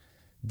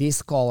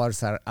 These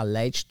collars are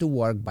alleged to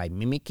work by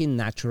mimicking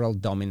natural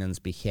dominance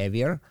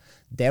behavior,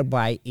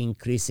 thereby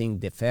increasing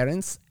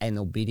deference and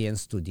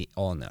obedience to the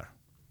owner.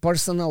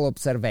 Personal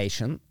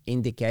observation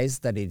indicates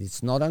that it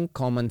is not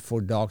uncommon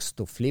for dogs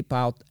to flip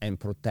out and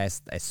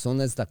protest as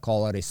soon as the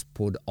collar is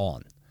put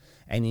on,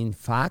 and in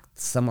fact,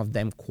 some of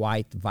them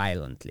quite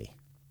violently.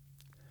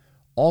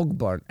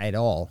 Ogburn et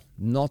al.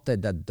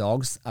 Noted that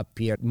dogs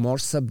appear more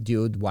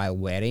subdued while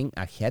wearing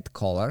a head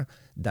collar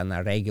than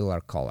a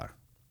regular collar.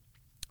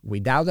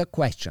 Without a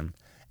question,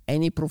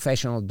 any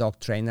professional dog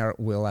trainer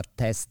will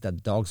attest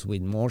that dogs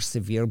with more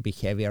severe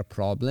behavior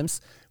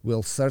problems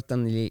will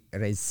certainly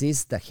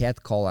resist the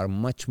head collar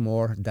much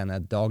more than a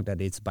dog that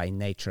is by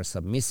nature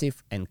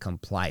submissive and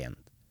compliant.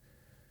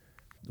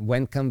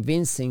 When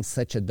convincing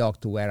such a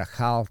dog to wear a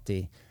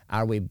halter,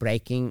 are we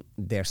breaking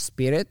their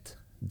spirit?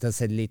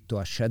 Does it lead to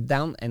a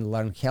shutdown and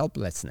learned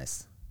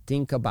helplessness?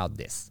 Think about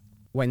this.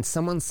 When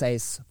someone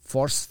says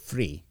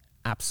force-free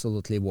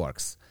absolutely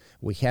works,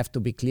 we have to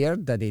be clear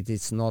that it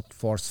is not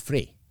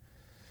force-free.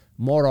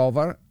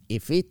 Moreover,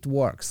 if it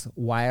works,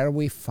 why are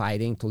we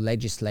fighting to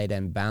legislate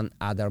and ban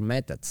other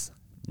methods?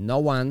 No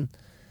one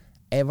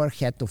ever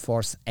had to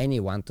force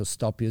anyone to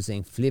stop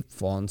using flip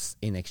phones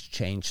in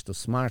exchange to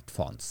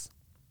smartphones.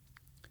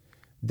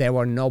 There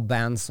were no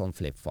bans on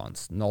flip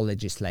phones, no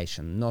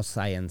legislation, no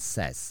science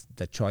says.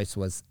 The choice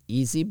was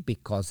easy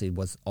because it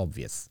was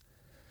obvious.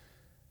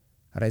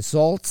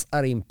 Results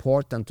are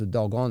important to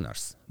dog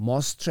owners.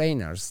 Most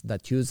trainers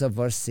that use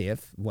aversive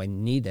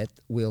when needed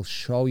will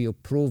show you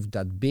proof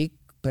that big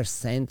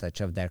percentage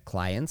of their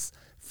clients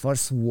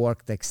first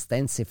worked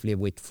extensively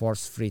with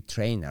force-free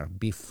trainer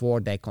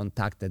before they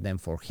contacted them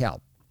for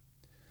help.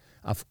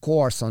 Of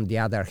course, on the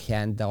other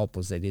hand, the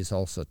opposite is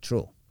also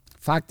true.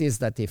 Fact is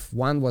that if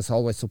one was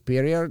always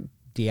superior,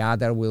 the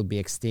other will be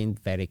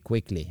extinct very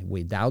quickly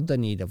without the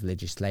need of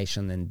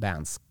legislation and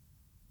bans.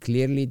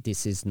 Clearly,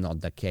 this is not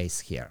the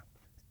case here.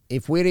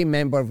 If we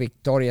remember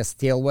Victoria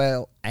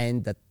Stilwell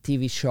and the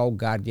TV show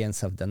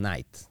Guardians of the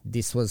Night,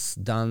 this was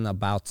done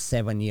about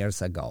 7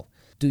 years ago.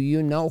 Do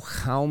you know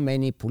how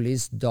many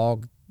police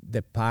dog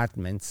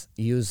departments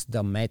used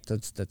the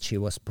methods that she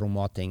was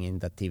promoting in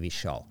the TV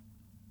show?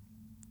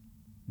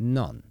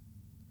 None.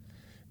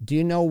 Do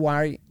you know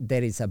why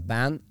there is a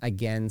ban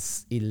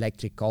against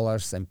electric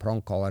collars and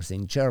prong collars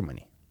in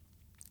Germany?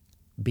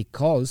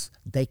 Because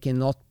they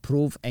cannot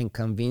prove and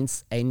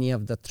convince any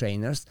of the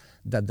trainers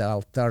that the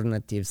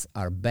alternatives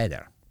are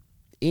better.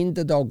 In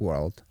the dog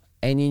world,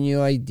 any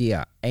new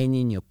idea,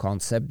 any new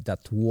concept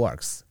that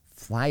works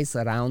flies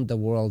around the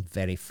world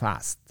very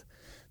fast.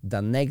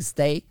 The next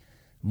day,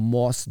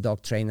 most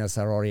dog trainers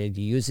are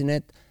already using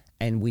it,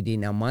 and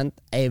within a month,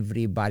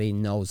 everybody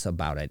knows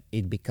about it.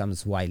 It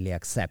becomes widely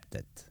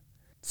accepted.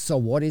 So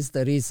what is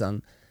the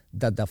reason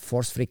that the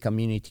force-free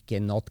community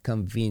cannot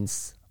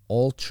convince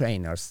all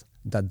trainers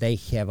that they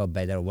have a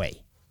better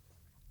way?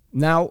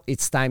 Now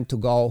it's time to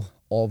go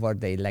over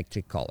the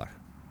electric collar.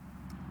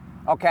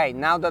 Okay,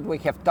 now that we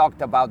have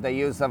talked about the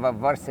use of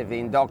aversive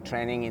in dog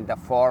training in the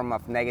form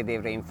of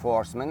negative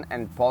reinforcement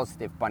and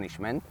positive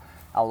punishment,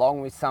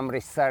 along with some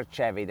research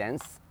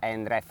evidence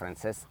and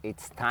references,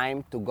 it's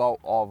time to go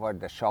over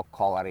the shock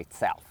collar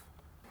itself.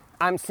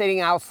 I'm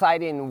sitting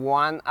outside in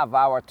one of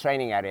our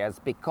training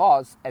areas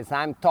because as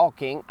I'm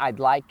talking, I'd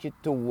like you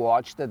to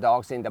watch the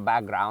dogs in the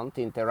background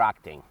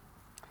interacting.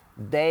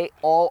 They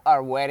all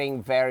are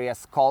wearing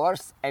various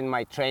collars and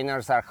my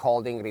trainers are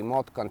holding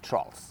remote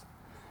controls.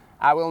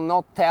 I will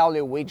not tell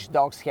you which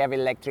dogs have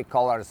electric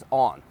collars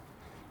on.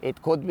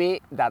 It could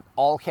be that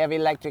all have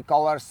electric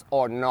collars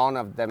or none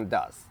of them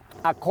does.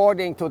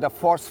 According to the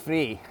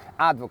force-free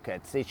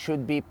advocates, it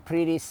should be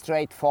pretty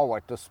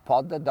straightforward to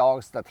spot the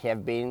dogs that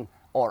have been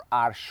or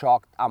are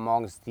shocked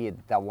amongst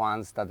the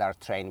ones that are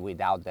trained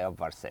without the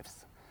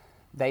aversives.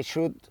 They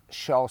should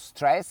show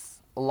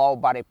stress, low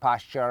body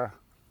posture,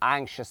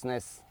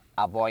 anxiousness,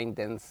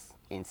 avoidance,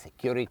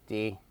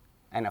 insecurity,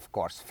 and of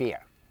course fear.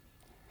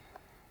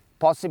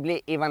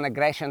 Possibly even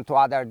aggression to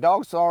other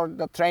dogs or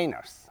the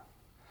trainers.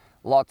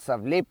 Lots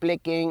of lip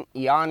licking,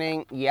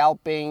 yawning,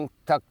 yelping,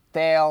 tucked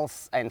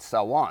tails, and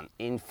so on.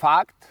 In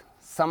fact,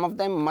 some of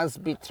them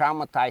must be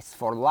traumatized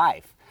for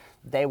life.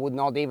 They would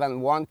not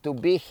even want to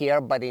be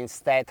here, but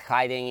instead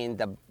hiding in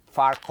the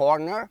far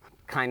corner,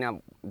 kind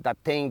of the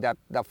thing that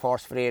the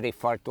force-free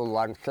refer to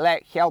learned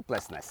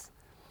helplessness.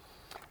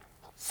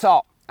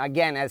 So,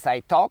 again, as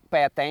I talk,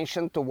 pay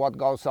attention to what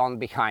goes on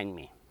behind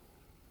me.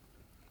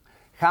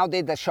 How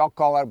did the shock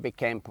collar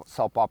become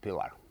so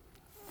popular?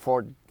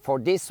 For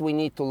this, we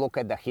need to look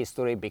at the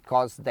history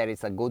because there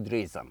is a good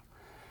reason.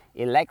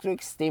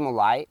 Electric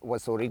stimuli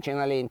was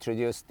originally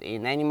introduced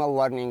in animal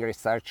learning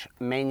research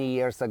many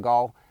years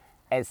ago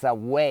as a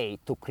way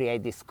to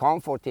create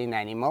discomfort in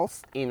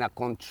animals in a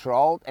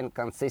controlled and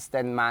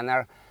consistent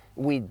manner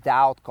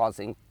without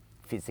causing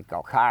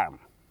physical harm.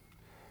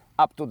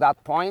 Up to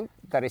that point,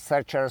 the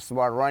researchers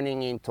were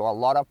running into a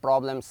lot of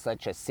problems,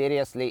 such as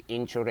seriously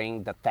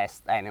injuring the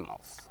test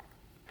animals.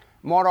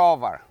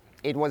 Moreover,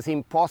 it was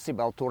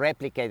impossible to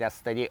replicate a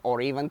study or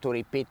even to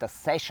repeat a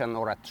session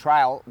or a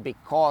trial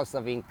because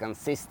of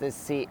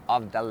inconsistency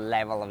of the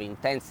level of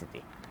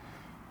intensity.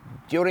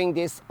 During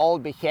these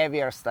old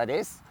behavior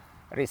studies,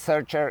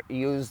 researchers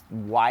used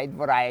wide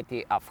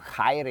variety of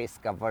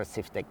high-risk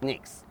aversive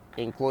techniques,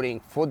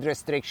 including food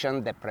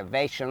restriction,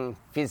 deprivation,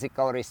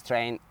 physical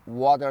restraint,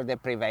 water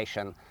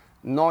deprivation,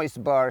 noise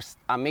burst,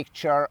 a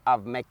mixture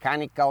of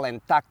mechanical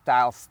and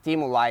tactile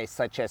stimuli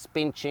such as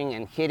pinching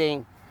and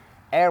hitting,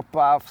 air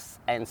puffs,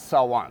 and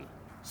so on.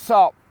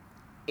 So,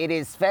 it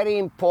is very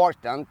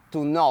important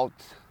to note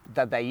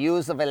that the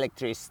use of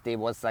electricity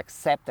was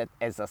accepted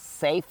as a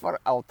safer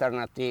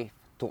alternative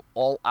to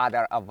all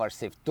other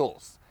aversive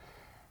tools.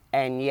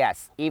 And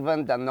yes,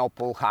 even the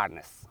no-pull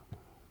harness.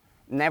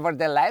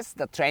 Nevertheless,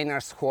 the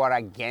trainers who are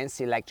against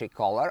electric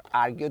collar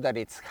argue that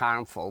it's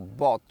harmful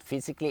both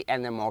physically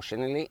and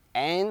emotionally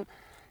and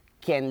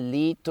can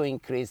lead to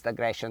increased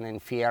aggression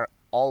and fear,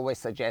 always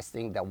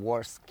suggesting the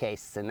worst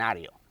case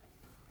scenario.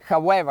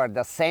 However,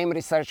 the same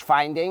research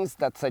findings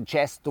that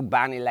suggest to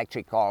ban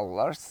electric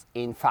collars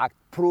in fact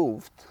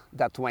proved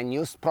that when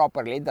used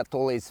properly, the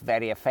tool is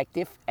very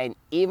effective, and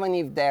even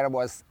if there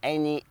was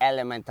any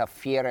element of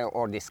fear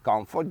or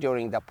discomfort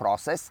during the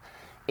process,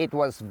 it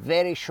was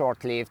very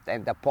short-lived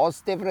and the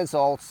positive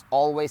results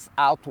always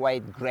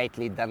outweighed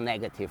greatly the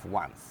negative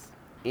ones.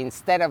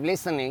 Instead of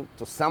listening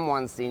to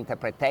someone's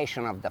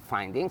interpretation of the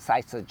findings,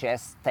 I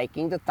suggest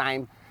taking the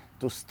time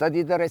to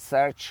study the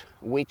research,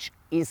 which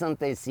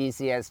isn't as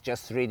easy as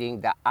just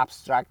reading the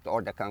abstract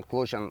or the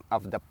conclusion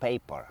of the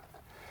paper.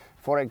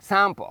 For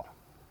example,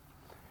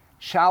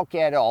 Schalke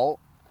et al.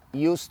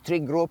 Used 3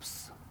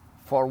 groups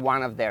for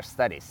one of their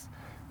studies.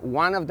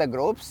 One of the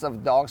groups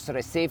of dogs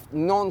received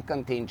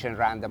non-contingent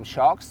random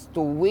shocks, to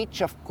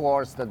which, of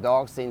course, the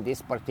dogs in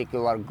this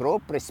particular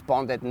group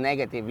responded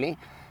negatively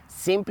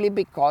simply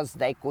because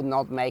they could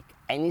not make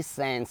any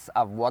sense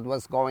of what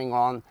was going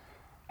on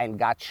and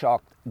got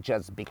shocked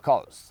just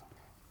because.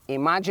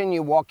 Imagine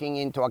you walking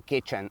into a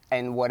kitchen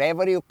and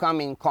whatever you come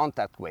in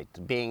contact with,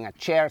 being a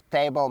chair,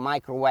 table,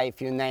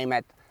 microwave, you name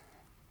it,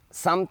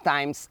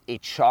 sometimes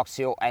it shocks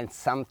you and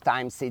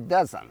sometimes it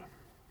doesn't.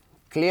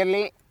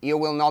 Clearly, you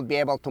will not be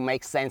able to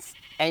make sense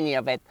any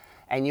of it,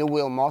 and you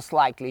will most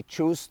likely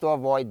choose to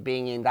avoid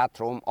being in that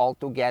room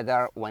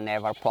altogether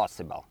whenever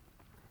possible.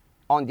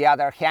 On the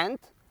other hand,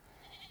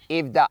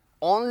 if the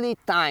only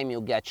time you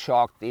get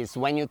shocked is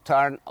when you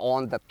turn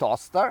on the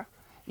toaster,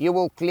 you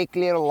will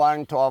quickly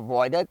learn to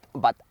avoid it,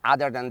 but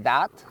other than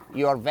that,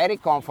 you are very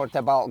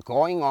comfortable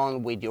going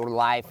on with your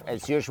life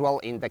as usual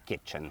in the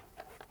kitchen.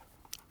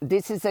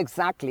 This is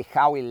exactly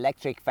how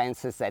electric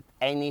fences at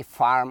any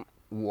farm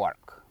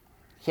work.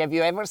 Have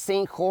you ever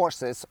seen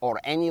horses or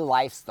any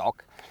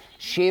livestock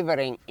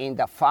shivering in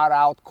the far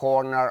out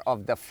corner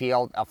of the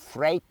field,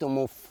 afraid to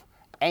move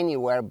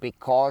anywhere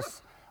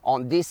because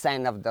on this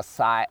end of the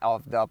side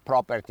of the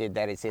property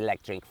there is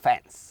electric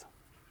fence?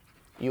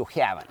 You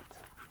haven't.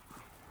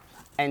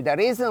 And the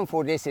reason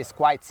for this is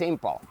quite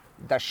simple.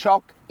 The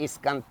shock is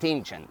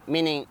contingent,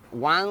 meaning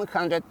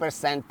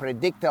 100%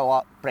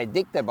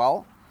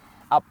 predictable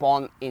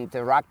upon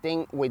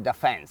interacting with the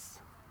fence.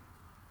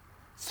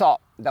 So,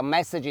 the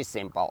message is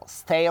simple: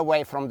 stay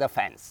away from the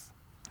fence.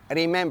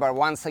 Remember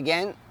once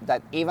again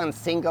that even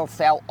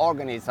single-cell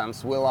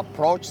organisms will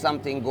approach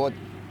something good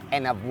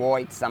and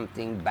avoid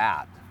something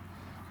bad.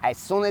 As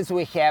soon as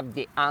we have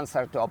the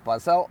answer to a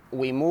puzzle,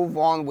 we move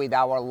on with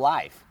our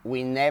life.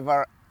 We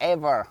never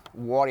ever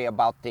worry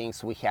about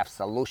things we have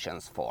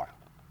solutions for.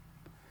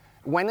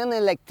 When an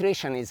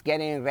electrician is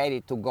getting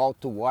ready to go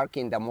to work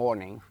in the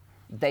morning,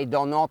 they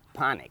do not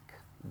panic.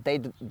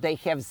 They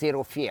have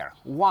zero fear.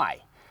 Why?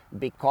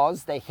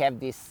 Because they have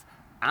this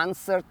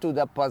answer to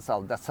the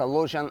puzzle, the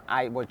solution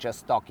I was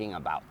just talking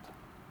about.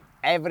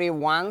 Every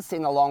once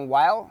in a long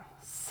while,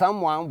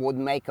 someone would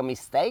make a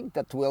mistake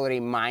that will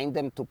remind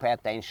them to pay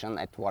attention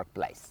at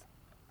workplace.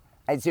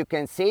 As you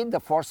can see, the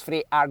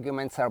force-free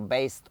arguments are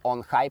based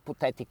on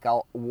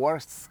hypothetical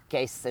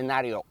worst-case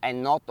scenario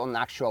and not on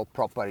actual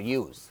proper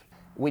use.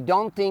 We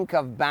don't think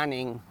of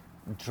banning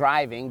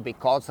driving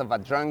because of a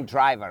drunk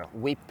driver.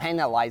 We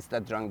penalize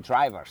the drunk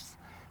drivers.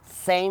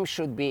 Same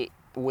should be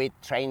with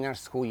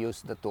trainers who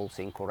use the tools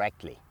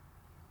incorrectly.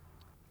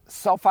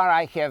 So far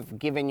I have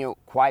given you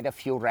quite a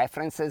few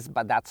references,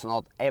 but that's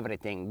not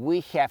everything. We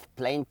have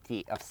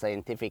plenty of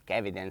scientific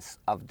evidence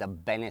of the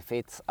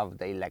benefits of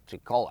the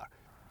electric collar.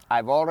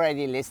 I've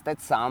already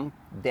listed some,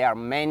 there are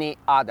many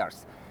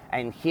others,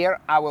 and here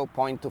I will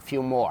point to a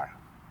few more.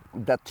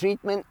 The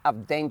Treatment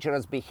of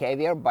Dangerous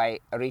Behavior by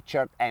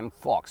Richard M.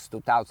 Fox,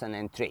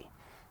 2003.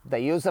 The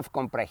use of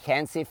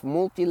comprehensive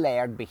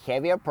multi-layered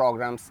behavior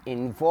programs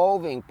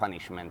involving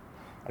punishment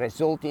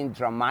result in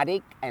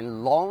dramatic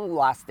and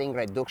long-lasting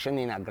reduction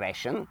in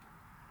aggression,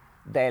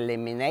 the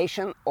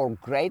elimination or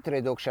great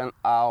reduction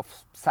of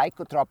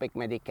psychotropic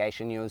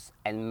medication use,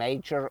 and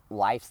major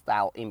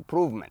lifestyle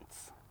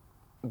improvements.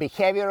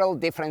 Behavioral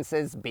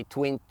differences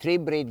between three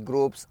breed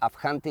groups of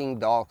hunting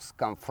dogs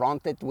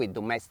confronted with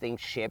domestic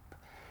sheep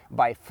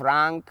by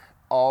Frank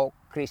O.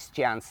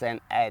 Christiansen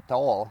et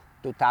al.,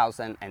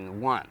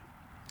 2001.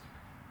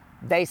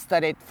 They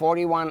studied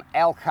 41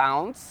 elk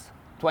hounds,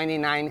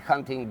 29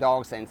 hunting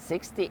dogs, and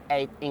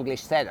 68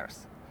 English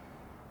setters.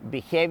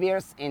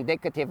 Behaviors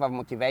indicative of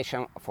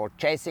motivation for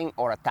chasing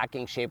or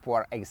attacking sheep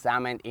were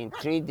examined in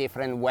three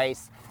different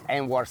ways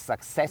and were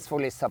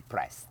successfully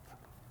suppressed.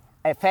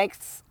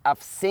 Effects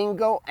of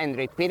single and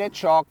repeated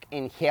shock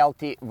in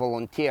healthy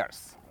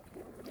volunteers.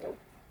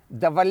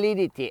 The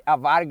validity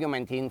of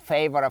argument in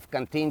favor of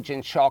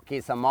contingent shock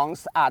is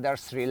amongst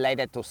others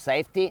related to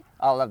safety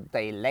of the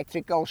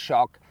electrical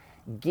shock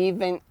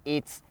given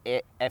its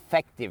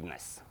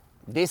effectiveness.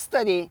 This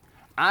study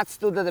adds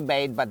to the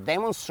debate by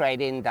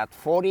demonstrating that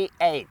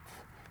 48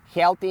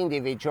 healthy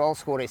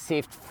individuals who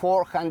received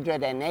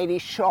 480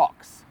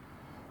 shocks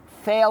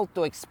failed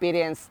to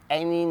experience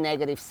any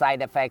negative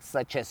side effects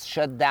such as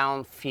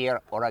shutdown,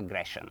 fear, or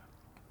aggression.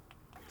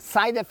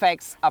 Side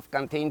effects of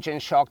contingent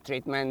shock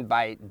treatment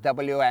by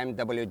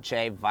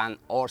W.M.W.J. van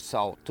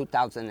Orso,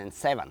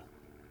 2007.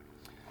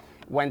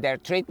 When their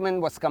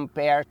treatment was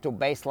compared to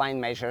baseline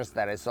measures,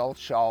 the results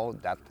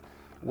showed that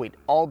with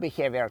all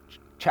behavior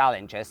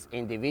challenges,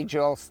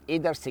 individuals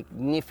either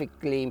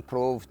significantly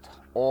improved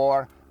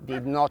or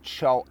did not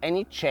show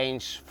any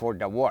change for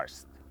the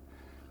worse.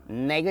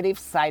 Negative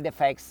side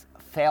effects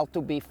failed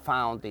to be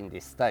found in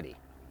this study.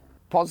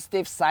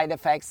 Positive side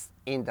effects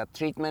in the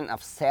treatment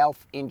of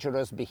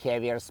self-injurious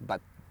behaviors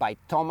but by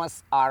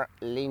Thomas R.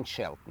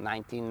 Lynchild,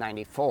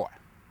 1994.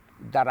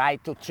 The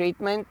right to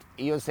treatment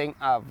using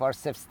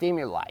aversive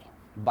stimuli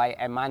by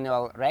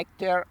Emmanuel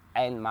Rechter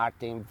and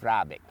Martin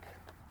Vrabik.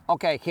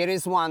 Okay, here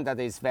is one that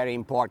is very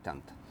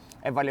important.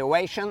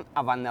 Evaluation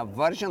of an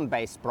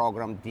aversion-based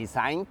program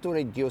designed to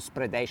reduce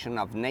predation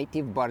of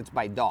native birds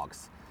by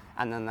dogs.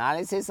 An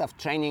analysis of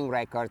training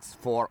records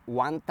for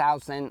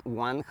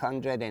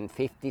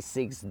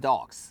 1,156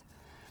 dogs.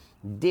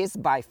 This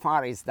by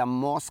far is the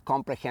most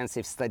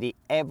comprehensive study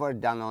ever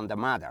done on the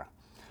matter.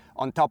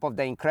 On top of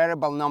the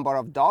incredible number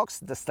of dogs,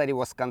 the study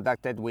was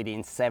conducted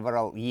within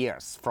several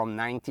years, from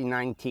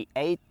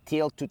 1998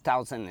 till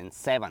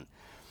 2007.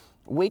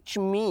 Which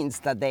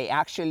means that they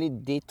actually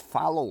did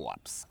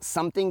follow-ups,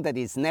 something that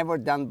is never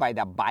done by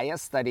the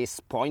bias studies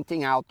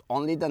pointing out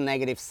only the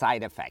negative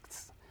side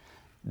effects.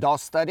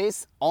 Those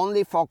studies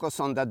only focus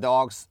on the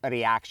dog's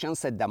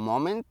reactions at the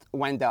moment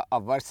when the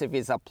aversive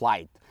is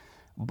applied,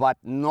 but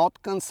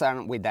not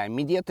concerned with the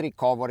immediate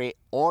recovery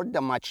or the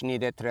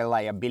much-needed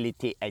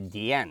reliability at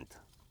the end.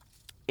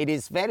 It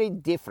is very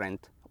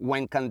different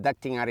when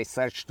conducting a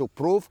research to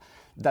prove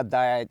that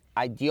the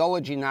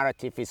ideology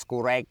narrative is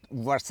correct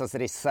versus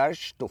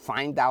research to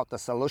find out a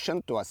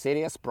solution to a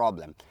serious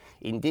problem,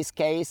 in this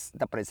case,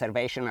 the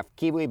preservation of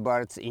kiwi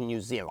birds in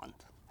New Zealand.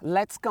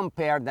 Let's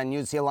compare the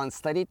New Zealand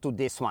study to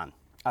this one,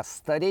 a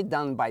study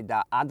done by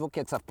the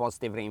advocates of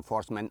positive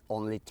reinforcement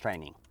only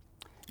training.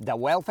 The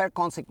welfare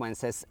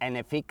consequences and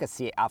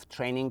efficacy of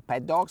training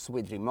pet dogs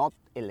with remote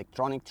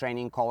electronic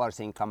training collars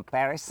in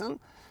comparison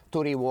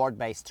to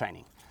reward-based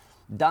training.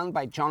 Done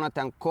by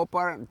Jonathan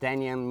Cooper,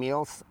 Daniel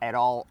Mills et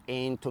al.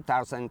 In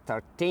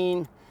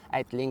 2013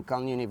 at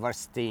Lincoln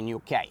University in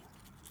UK.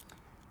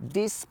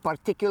 This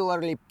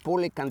particularly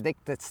poorly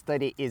conducted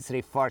study is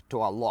referred to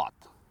a lot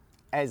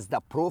as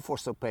the proof for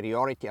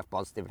superiority of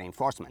positive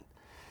reinforcement.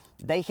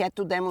 They had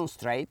to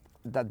demonstrate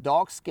that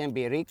dogs can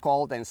be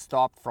recalled and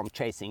stopped from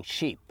chasing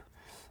sheep.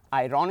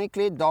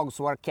 Ironically,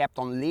 dogs were kept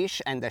on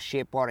leash and the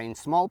sheep were in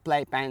small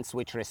playpens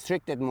which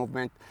restricted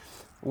movement,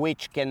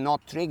 which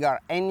cannot trigger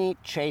any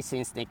chase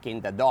instinct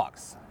in the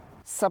dogs.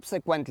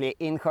 Subsequently,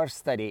 in her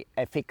study,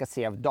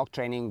 efficacy of dog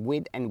training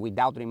with and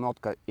without remote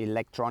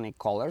electronic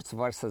collars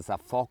versus a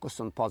focus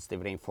on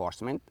positive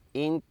reinforcement,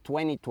 in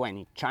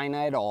 2020,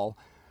 China et al.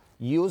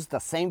 Used the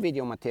same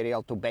video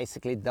material to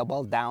basically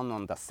double down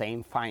on the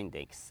same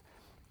findings.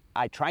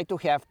 I tried to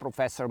have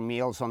Professor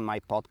Mills on my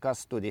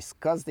podcast to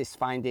discuss these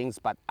findings,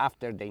 but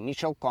after the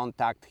initial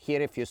contact, he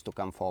refused to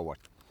come forward.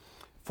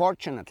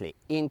 Fortunately,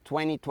 in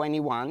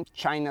 2021,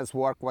 China's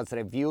work was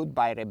reviewed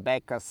by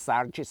Rebecca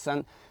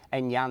Sargison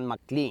and Jan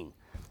McLean.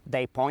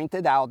 They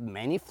pointed out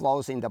many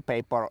flaws in the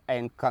paper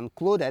and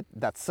concluded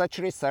that such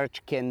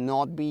research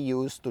cannot be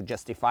used to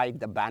justify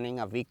the banning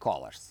of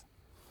e-collars.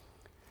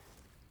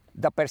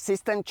 The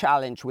persistent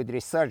challenge with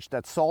research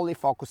that solely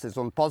focuses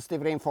on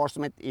positive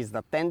reinforcement is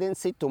the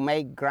tendency to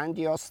make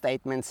grandiose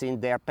statements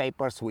in their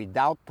papers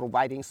without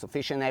providing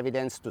sufficient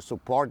evidence to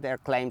support their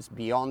claims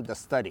beyond the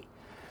study.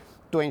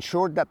 To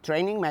ensure that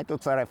training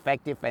methods are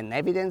effective and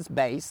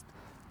evidence-based,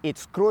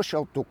 it's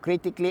crucial to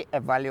critically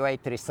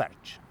evaluate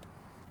research.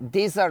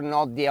 These are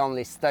not the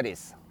only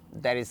studies.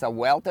 There is a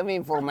wealth of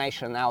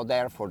information out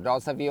there for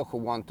those of you who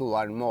want to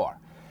learn more.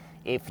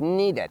 If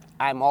needed,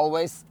 I'm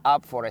always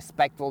up for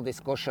respectful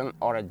discussion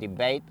or a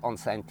debate on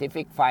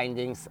scientific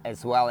findings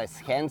as well as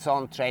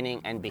hands-on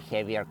training and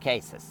behavior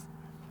cases.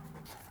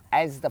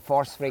 As the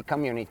force-free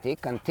community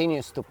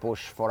continues to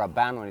push for a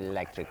ban on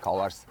electric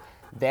collars,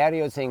 they are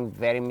using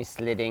very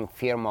misleading,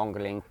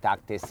 fear-mongering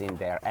tactics in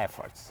their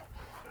efforts.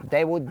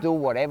 They would do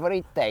whatever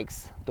it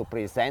takes to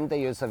present the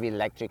use of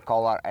electric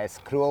collar as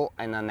cruel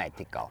and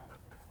unethical.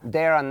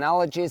 Their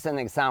analogies and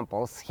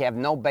examples have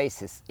no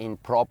basis in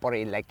proper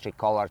electric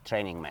collar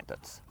training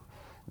methods.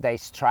 They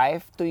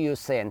strive to use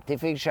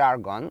scientific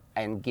jargon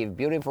and give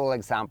beautiful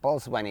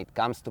examples when it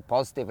comes to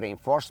positive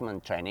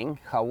reinforcement training.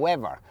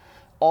 However,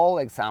 all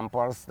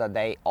examples that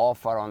they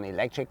offer on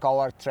electric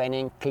collar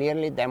training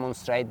clearly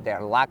demonstrate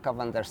their lack of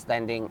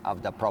understanding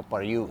of the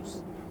proper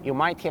use. You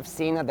might have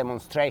seen a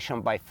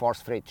demonstration by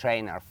force-free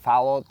trainer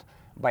followed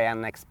by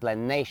an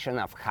explanation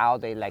of how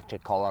the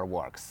electric collar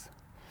works.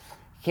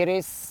 Here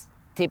is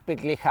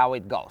typically how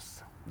it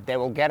goes. They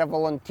will get a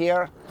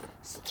volunteer,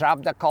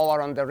 strap the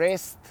collar on the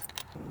wrist.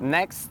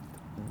 Next,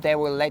 they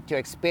will let you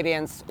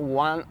experience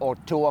one or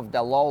two of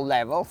the low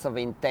levels of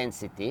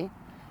intensity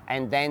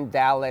and then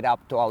dial it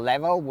up to a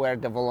level where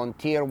the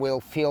volunteer will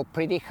feel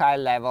pretty high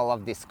level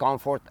of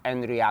discomfort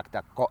and react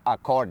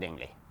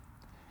accordingly.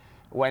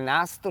 When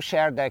asked to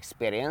share the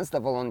experience, the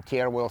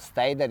volunteer will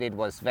state that it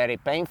was very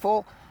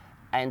painful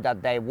and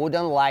that they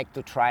wouldn't like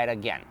to try it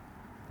again.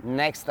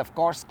 Next, of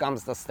course,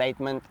 comes the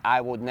statement,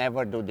 "I would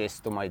never do this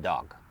to my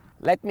dog."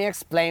 Let me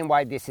explain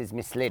why this is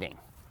misleading.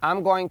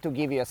 I'm going to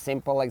give you a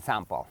simple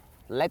example.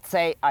 Let's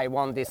say I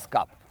want this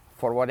cup.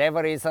 For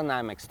whatever reason,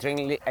 I'm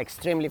extremely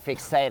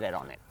fixated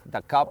on it.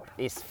 The cup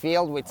is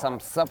filled with some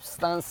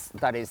substance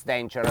that is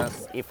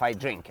dangerous if I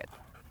drink it.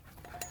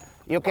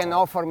 You can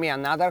offer me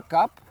another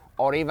cup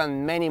or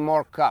even many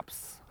more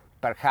cups,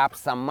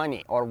 perhaps some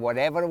money or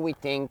whatever we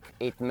think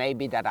it may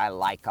be that I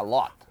like a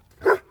lot.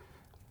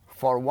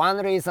 For one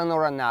reason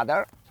or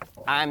another,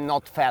 I'm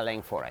not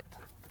falling for it.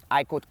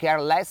 I could care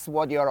less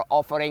what you're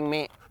offering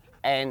me,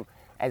 and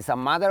as a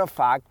matter of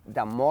fact,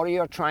 the more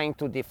you're trying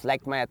to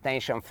deflect my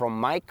attention from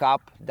my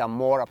cup, the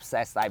more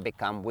obsessed I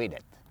become with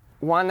it.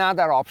 One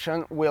other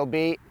option will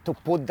be to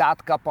put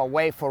that cup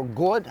away for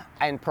good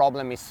and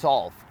problem is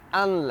solved,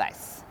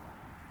 unless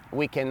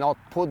we cannot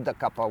put the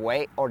cup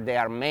away or there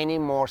are many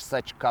more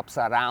such cups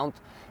around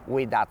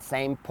with that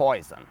same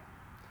poison.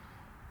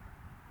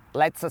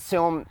 Let's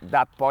assume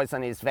that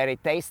poison is very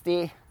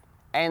tasty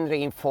and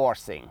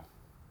reinforcing,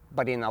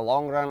 but in the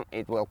long run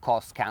it will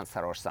cause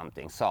cancer or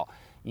something, so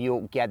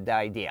you get the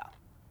idea.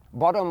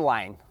 Bottom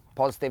line,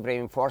 positive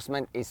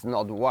reinforcement is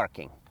not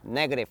working.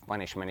 Negative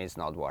punishment is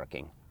not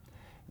working.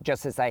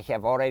 Just as I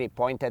have already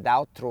pointed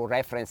out through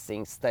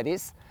referencing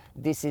studies,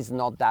 this is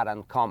not that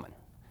uncommon.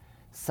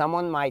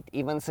 Someone might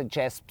even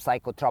suggest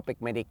psychotropic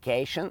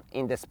medication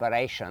in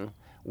desperation,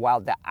 while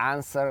the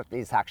answer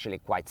is actually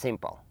quite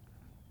simple.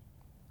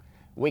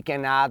 We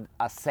can add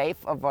a safe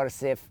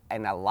aversive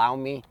and allow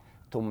me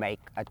to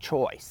make a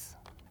choice.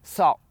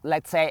 So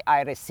let's say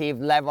I receive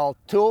level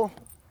 2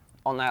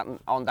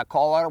 on the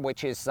collar,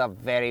 which is a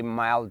very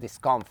mild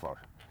discomfort.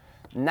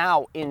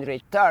 Now in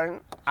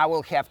return, I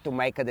will have to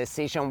make a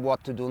decision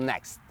what to do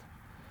next.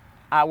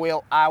 I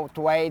will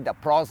outweigh the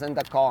pros and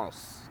the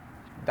cons,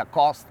 the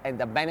cost and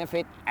the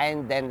benefit,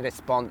 and then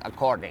respond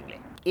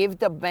accordingly. If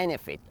the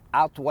benefit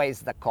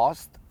outweighs the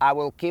cost, I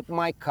will keep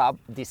my cup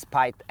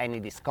despite any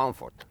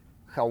discomfort.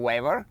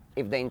 However,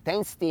 if the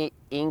intensity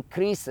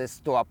increases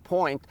to a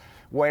point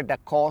where the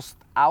cost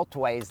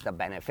outweighs the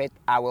benefit,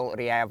 I will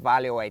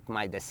reevaluate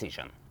my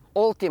decision.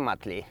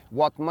 Ultimately,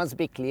 what must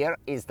be clear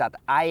is that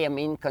I am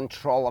in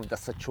control of the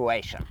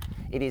situation.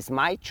 It is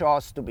my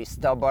choice to be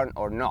stubborn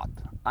or not.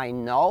 I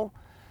know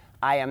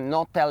I am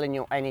not telling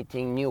you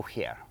anything new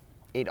here.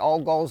 It all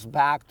goes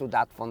back to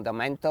that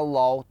fundamental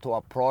law to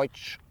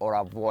approach or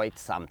avoid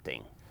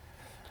something.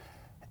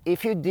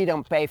 If you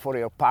didn't pay for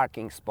your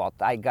parking spot,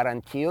 I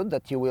guarantee you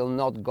that you will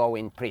not go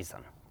in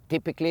prison.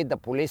 Typically, the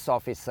police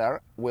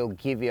officer will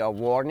give you a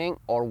warning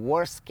or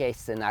worst case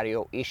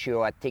scenario,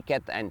 issue a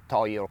ticket and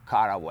tow your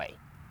car away.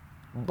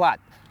 But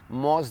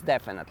most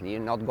definitely,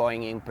 you're not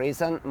going in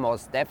prison.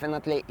 Most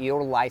definitely,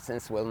 your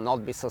license will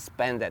not be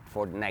suspended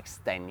for the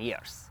next 10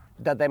 years.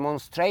 The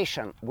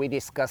demonstration we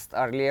discussed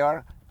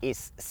earlier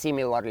is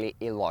similarly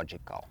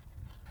illogical.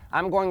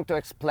 I'm going to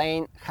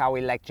explain how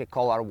electric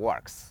collar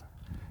works.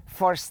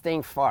 First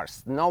thing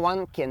first, no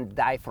one can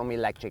die from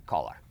electric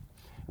collar.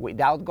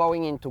 Without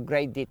going into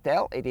great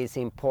detail, it is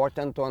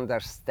important to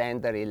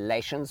understand the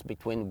relations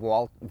between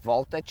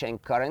voltage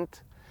and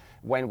current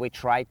when we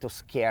try to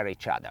scare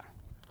each other.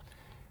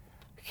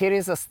 Here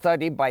is a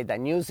study by the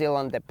New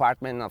Zealand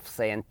Department of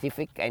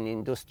Scientific and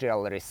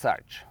Industrial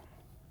Research,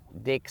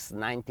 DICS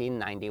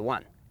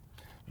 1991.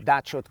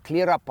 That should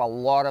clear up a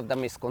lot of the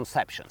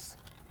misconceptions.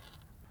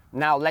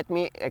 Now let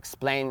me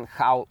explain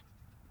how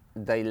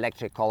the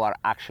electric collar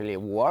actually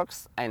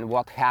works and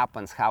what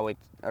happens, how it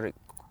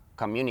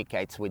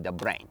communicates with the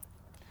brain.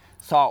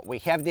 So we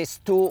have these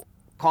two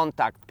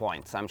contact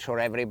points. I'm sure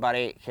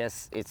everybody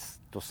is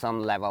to some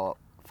level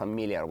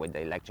familiar with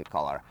the electric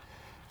collar.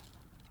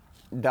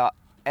 The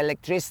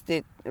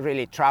electricity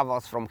really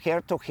travels from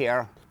here to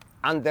here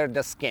under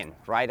the skin,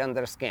 right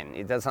under skin.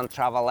 It doesn't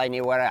travel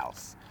anywhere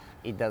else.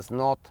 It does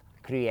not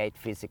create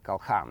physical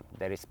harm.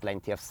 There is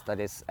plenty of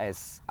studies,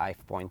 as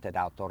I've pointed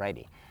out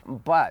already.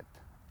 But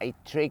it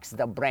tricks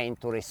the brain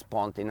to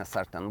respond in a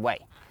certain way.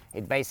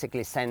 It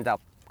basically sends up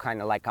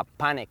kind of like a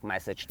panic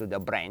message to the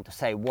brain to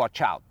say,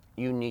 watch out,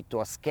 you need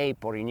to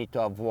escape or you need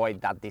to avoid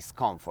that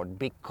discomfort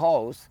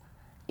because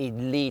it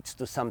leads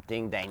to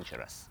something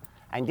dangerous.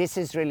 And this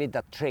is really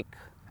the trick,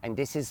 and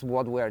this is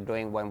what we're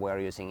doing when we're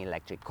using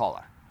electric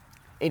collar.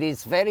 It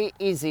is very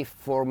easy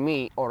for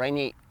me or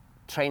any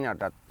trainer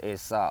that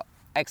is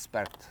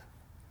expert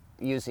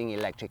using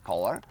electric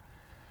collar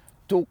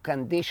to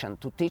condition,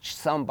 to teach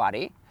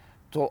somebody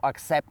to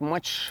accept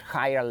much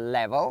higher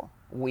level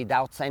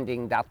without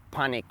sending that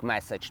panic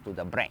message to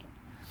the brain.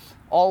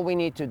 All we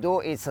need to do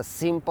is a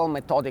simple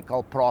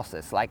methodical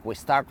process. Like we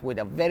start with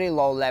a very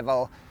low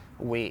level,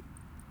 we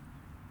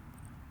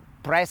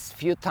press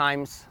few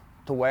times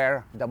to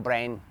where the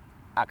brain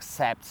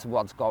accepts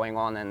what's going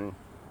on and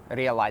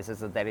realizes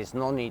that there is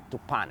no need to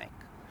panic.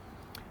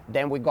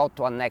 Then we go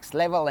to a next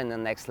level, and the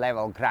next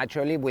level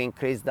gradually we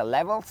increase the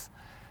levels.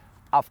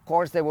 Of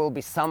course there will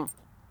be some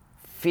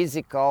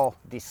physical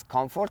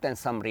discomfort and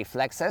some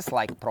reflexes,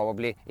 like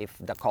probably if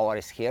the collar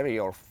is here,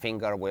 your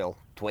finger will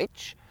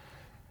twitch.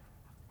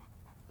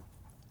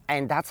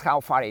 And that's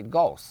how far it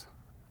goes.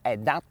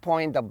 At that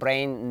point, the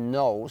brain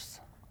knows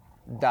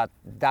that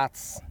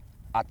that's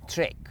a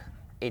trick.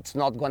 It's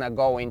not going to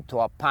go into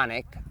a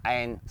panic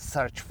and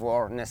search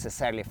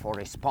necessarily for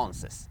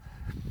responses.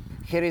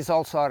 Here is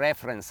also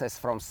references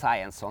from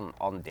science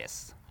on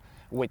this.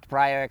 With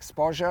prior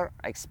exposure,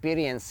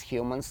 experienced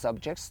human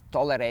subjects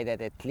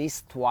tolerated at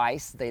least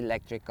twice the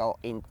electrical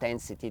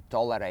intensity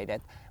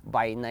tolerated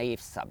by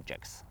naive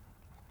subjects.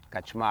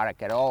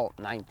 Kaczmarek et al.,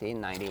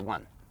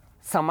 1991.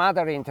 Some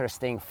other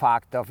interesting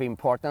fact of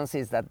importance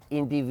is that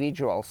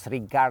individuals,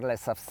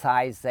 regardless of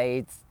size,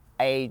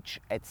 age,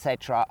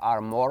 etc.,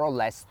 are more or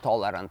less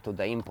tolerant to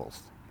the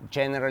impulse.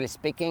 Generally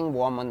speaking,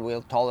 women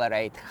will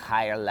tolerate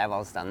higher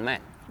levels than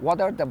men.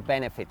 What are the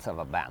benefits of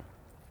a ban?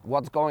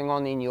 What's going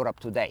on in Europe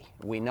today?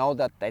 We know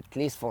that at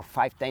least for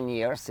 5-10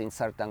 years in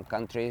certain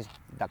countries,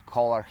 the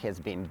collar has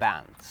been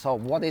banned. So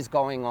what is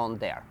going on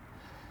there?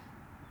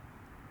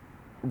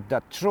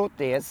 The truth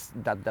is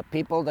that the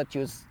people that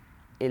use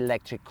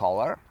electric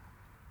collar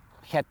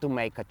had to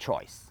make a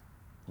choice.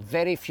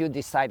 Very few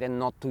decided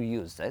not to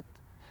use it.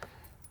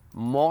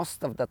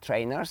 Most of the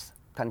trainers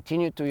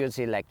continue to use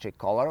electric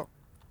collar.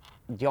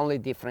 The only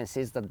difference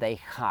is that they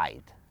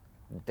hide.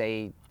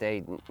 They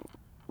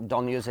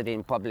don't use it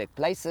in public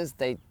places.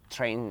 They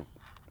train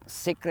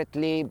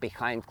secretly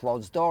behind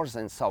closed doors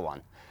and so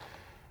on.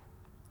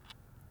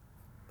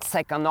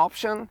 Second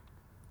option,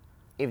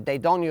 if they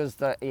don't use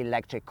the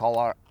electric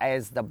collar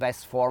as the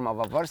best form of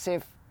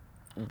aversive,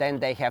 then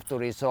they have to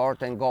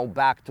resort and go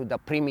back to the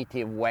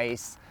primitive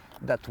ways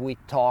that we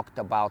talked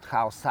about,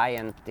 how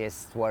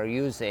scientists were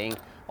using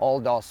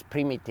all those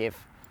primitive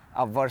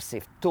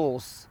aversive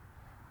tools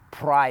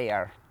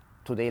prior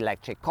to the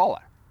electric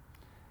collar.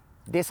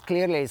 This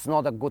clearly is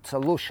not a good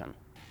solution.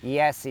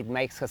 Yes, it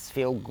makes us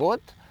feel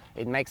good.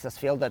 It makes us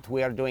feel that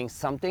we are doing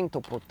something to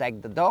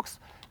protect the dogs,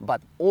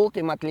 but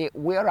ultimately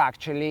we are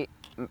actually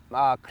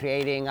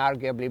creating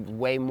arguably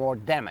way more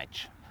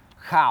damage.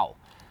 How?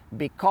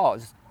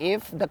 Because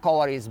if the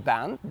collar is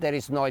banned, there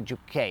is no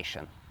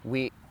education.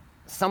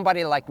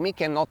 Somebody like me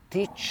cannot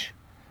teach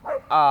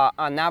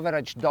an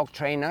average dog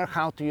trainer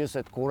how to use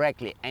it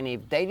correctly. And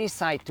if they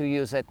decide to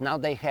use it, now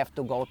they have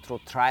to go through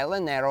trial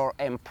and error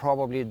and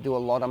probably do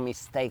a lot of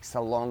mistakes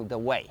along the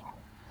way.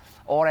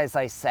 Or as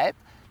I said,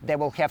 they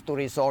will have to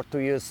resort to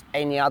use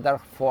any other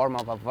form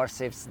of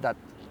aversives that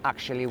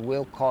actually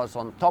will cause,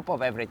 on top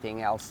of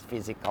everything else,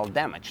 physical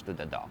damage to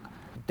the dog.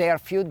 There are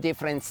few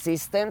different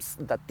systems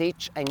that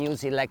teach and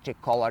use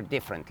electric collar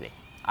differently.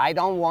 I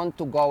don't want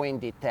to go in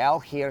detail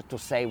here to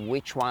say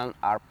which one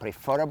are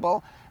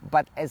preferable,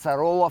 but as a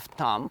rule of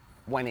thumb,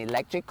 when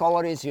electric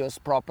collar is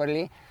used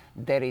properly,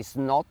 there is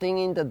nothing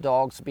in the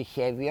dog's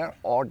behavior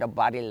or the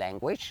body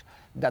language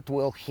that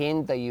will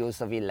hinder the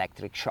use of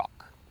electric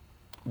shock.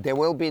 There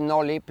will be no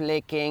lip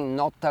licking,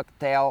 no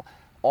tuck-tail,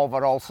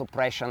 overall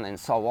suppression, and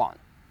so on.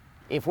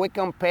 If we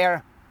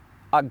compare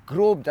a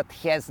group that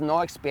has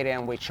no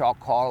experience with shock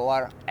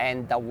collar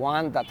and the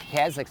one that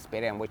has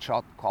experience with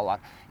shock collar,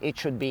 it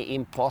should be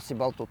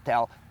impossible to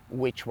tell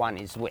which one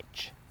is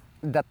which.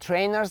 The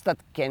trainers that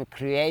can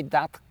create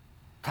that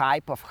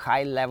type of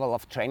high level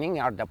of training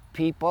are the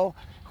people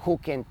who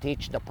can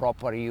teach the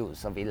proper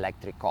use of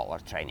electric collar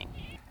training.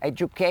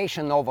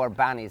 Education over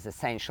ban is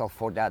essential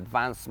for the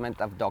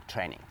advancement of dog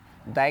training.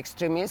 The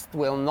extremists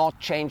will not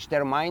change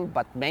their mind,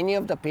 but many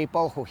of the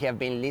people who have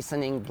been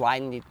listening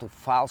blindly to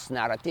false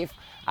narrative,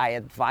 I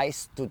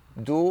advise to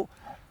do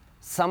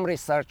some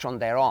research on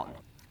their own.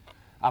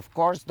 Of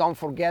course, don't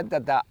forget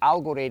that the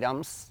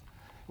algorithms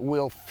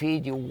will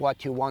feed you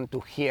what you want to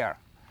hear.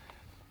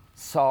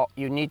 So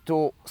you need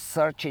to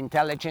search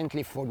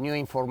intelligently for new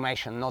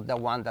information, not the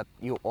one that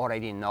you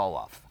already know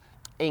of.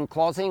 In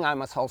closing, I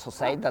must also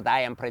say that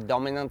I am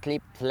predominantly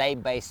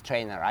play-based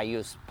trainer. I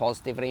use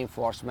positive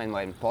reinforcement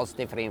when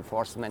positive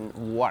reinforcement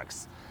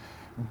works.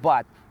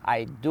 But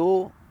I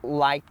do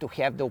like to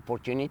have the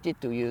opportunity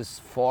to use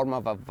form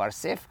of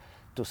aversive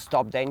to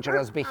stop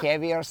dangerous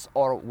behaviors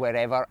or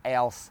wherever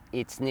else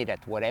it's needed,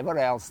 wherever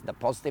else the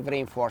positive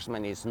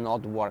reinforcement is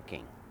not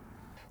working.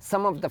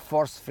 Some of the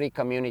force-free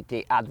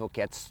community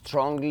advocates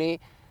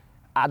strongly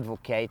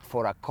advocate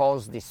for a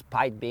cause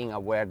despite being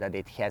aware that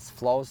it has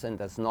flaws and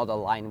does not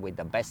align with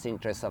the best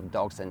interests of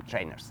dogs and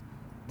trainers.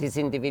 These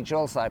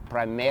individuals are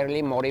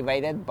primarily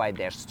motivated by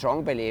their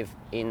strong belief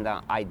in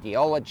the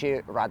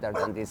ideology rather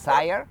than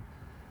desire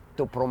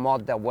to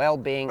promote the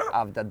well-being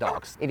of the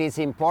dogs. It is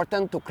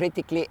important to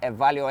critically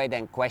evaluate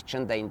and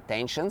question the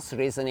intentions,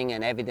 reasoning,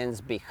 and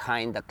evidence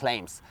behind the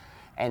claims,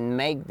 and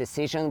make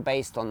decisions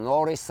based on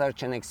all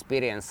research and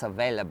experience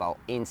available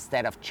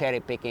instead of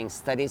cherry-picking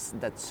studies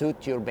that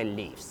suit your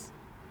beliefs.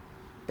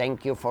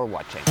 Thank you for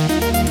watching.